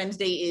next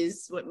Wednesday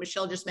is what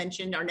Michelle just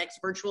mentioned, our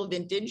next virtual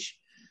vintage.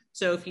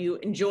 So if you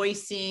enjoy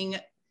seeing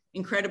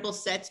incredible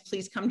sets,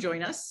 please come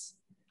join us.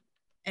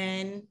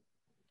 And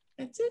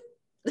that's it.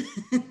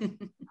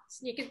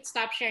 You can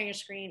stop sharing your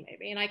screen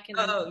maybe, and I can.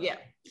 Oh, yeah.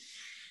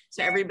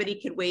 So everybody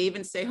could wave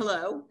and say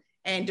hello.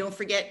 And don't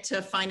forget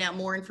to find out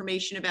more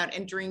information about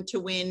entering to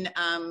win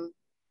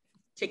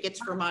tickets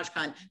for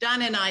MahjCon.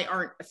 Donna and I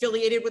aren't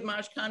affiliated with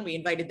MahjCon. We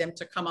invited them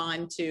to come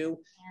on to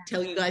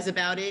tell you guys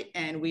about it.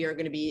 And we are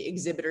going to be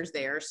exhibitors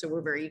there. So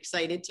we're very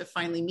excited to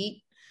finally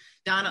meet.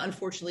 Donna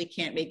unfortunately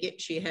can't make it.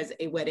 She has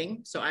a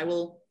wedding. So I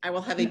will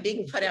have a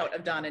big cutout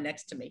of Donna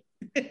next to me.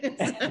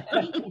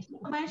 Thank you so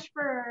much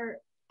for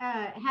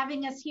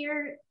having us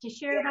here to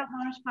share about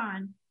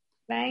MahjCon.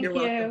 Thank You're you.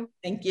 welcome.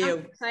 Thank you.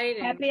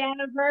 Exciting. Happy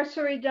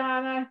anniversary,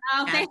 Donna.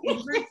 Oh, thank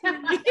you.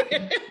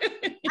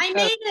 I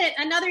made it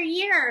another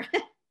year.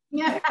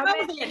 Yeah. How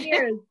many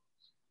years?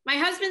 My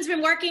husband's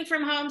been working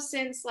from home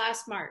since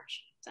last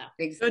March. So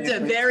It's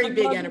a very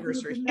big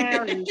anniversary.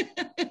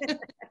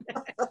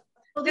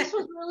 Well, this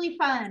was really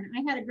fun.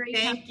 I had a great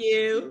time. Thank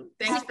you.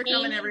 Thanks for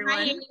coming, everyone.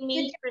 Hi,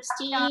 Amy,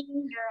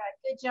 Christine.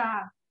 Good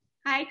job.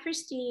 Hi,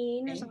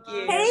 Christine. Thank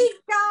you. Hey,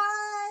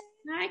 guys.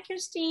 Hi,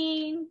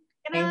 Christine.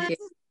 Thank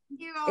you.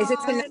 Is it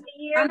tonight,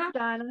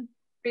 Donna?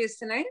 Is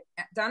tonight,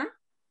 Donna?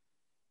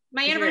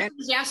 My anniversary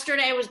was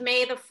yesterday. It was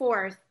May the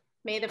 4th.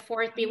 May the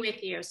 4th be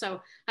with you.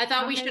 So I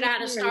thought we should have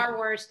had a Star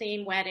Wars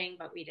themed wedding,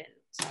 but we didn't.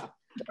 So.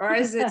 Or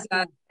is it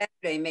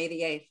Saturday, May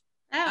the 8th?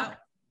 Oh,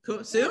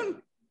 Cool.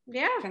 Soon.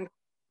 yeah.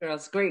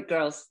 Girls, great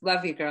girls.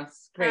 Love you,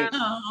 girls. Great.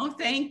 Oh,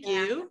 thank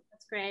you.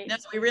 That's great. No,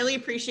 we really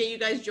appreciate you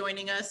guys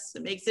joining us.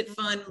 It makes it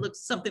fun.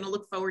 Looks something to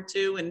look forward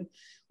to, and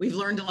we've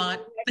learned a lot.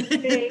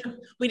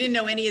 We didn't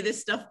know any of this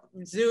stuff,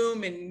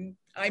 Zoom and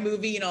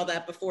iMovie and all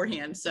that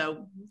beforehand.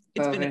 So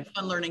it's been a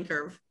fun learning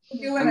curve.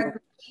 Doing a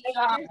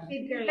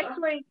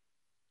great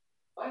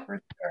job.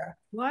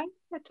 What?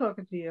 I'm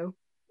talking to you.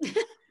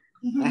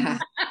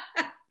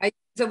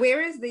 So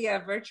where is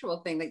the virtual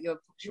thing that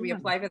should we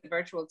apply for the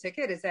virtual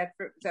ticket? Is that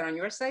on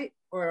your site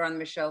or on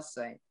Michelle's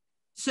site?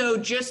 So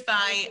just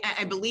by,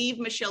 I believe,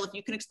 Michele, if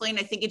you can explain,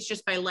 I think it's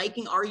just by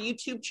liking our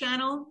YouTube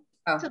channel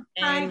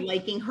and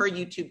liking her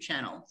YouTube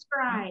channel.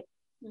 Subscribe.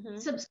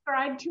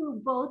 Subscribe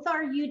to both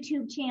our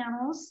YouTube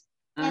channels,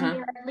 and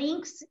there are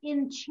links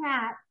in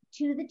chat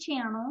to the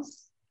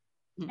channels.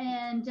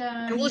 And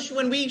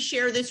when we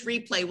share this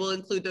replay, we'll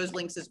include those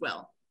links as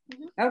well.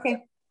 Okay,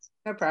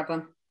 no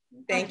problem.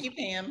 Thank you,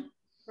 Pam.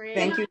 Great.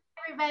 Thank you,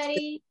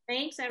 everybody.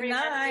 Thanks,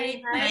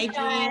 everybody. Bye,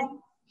 Jean.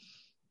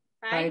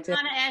 Bye,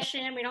 Donna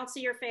Eshin. We don't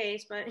see your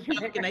face, but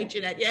good night,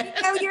 Jeanette. Yeah.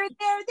 Oh, you're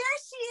there. There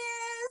she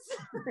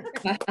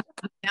is.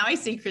 Now I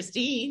see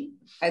Christine.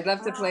 I'd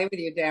love to play with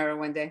you, Dara,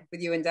 one day,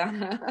 with you and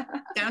Donna.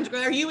 Sounds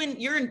great.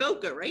 You're in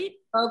Boca, right?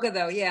 Boca,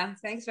 though, yeah.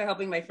 Thanks for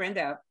helping my friend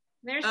out.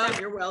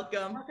 You're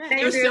welcome.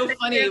 It was so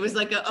funny. It was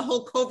like a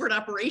whole covert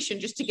operation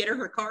just to get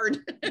her card.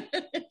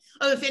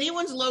 If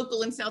anyone's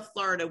local in South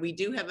Florida, we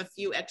do have a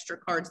few extra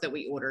cards that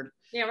we ordered.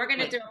 Yeah, we're going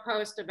to do a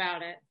post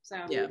about it. So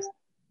yeah.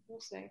 We'll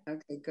see.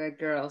 Okay, good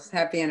girls.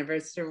 Happy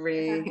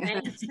anniversary.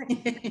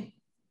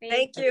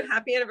 Thank you.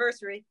 Happy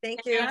anniversary.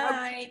 Thank you.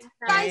 Bye.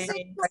 Bye.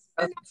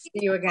 See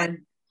you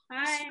again.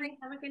 Bye.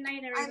 Have a good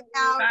night, everybody.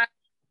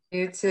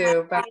 You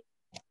too. Bye.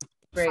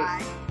 Great.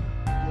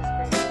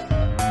 Bye.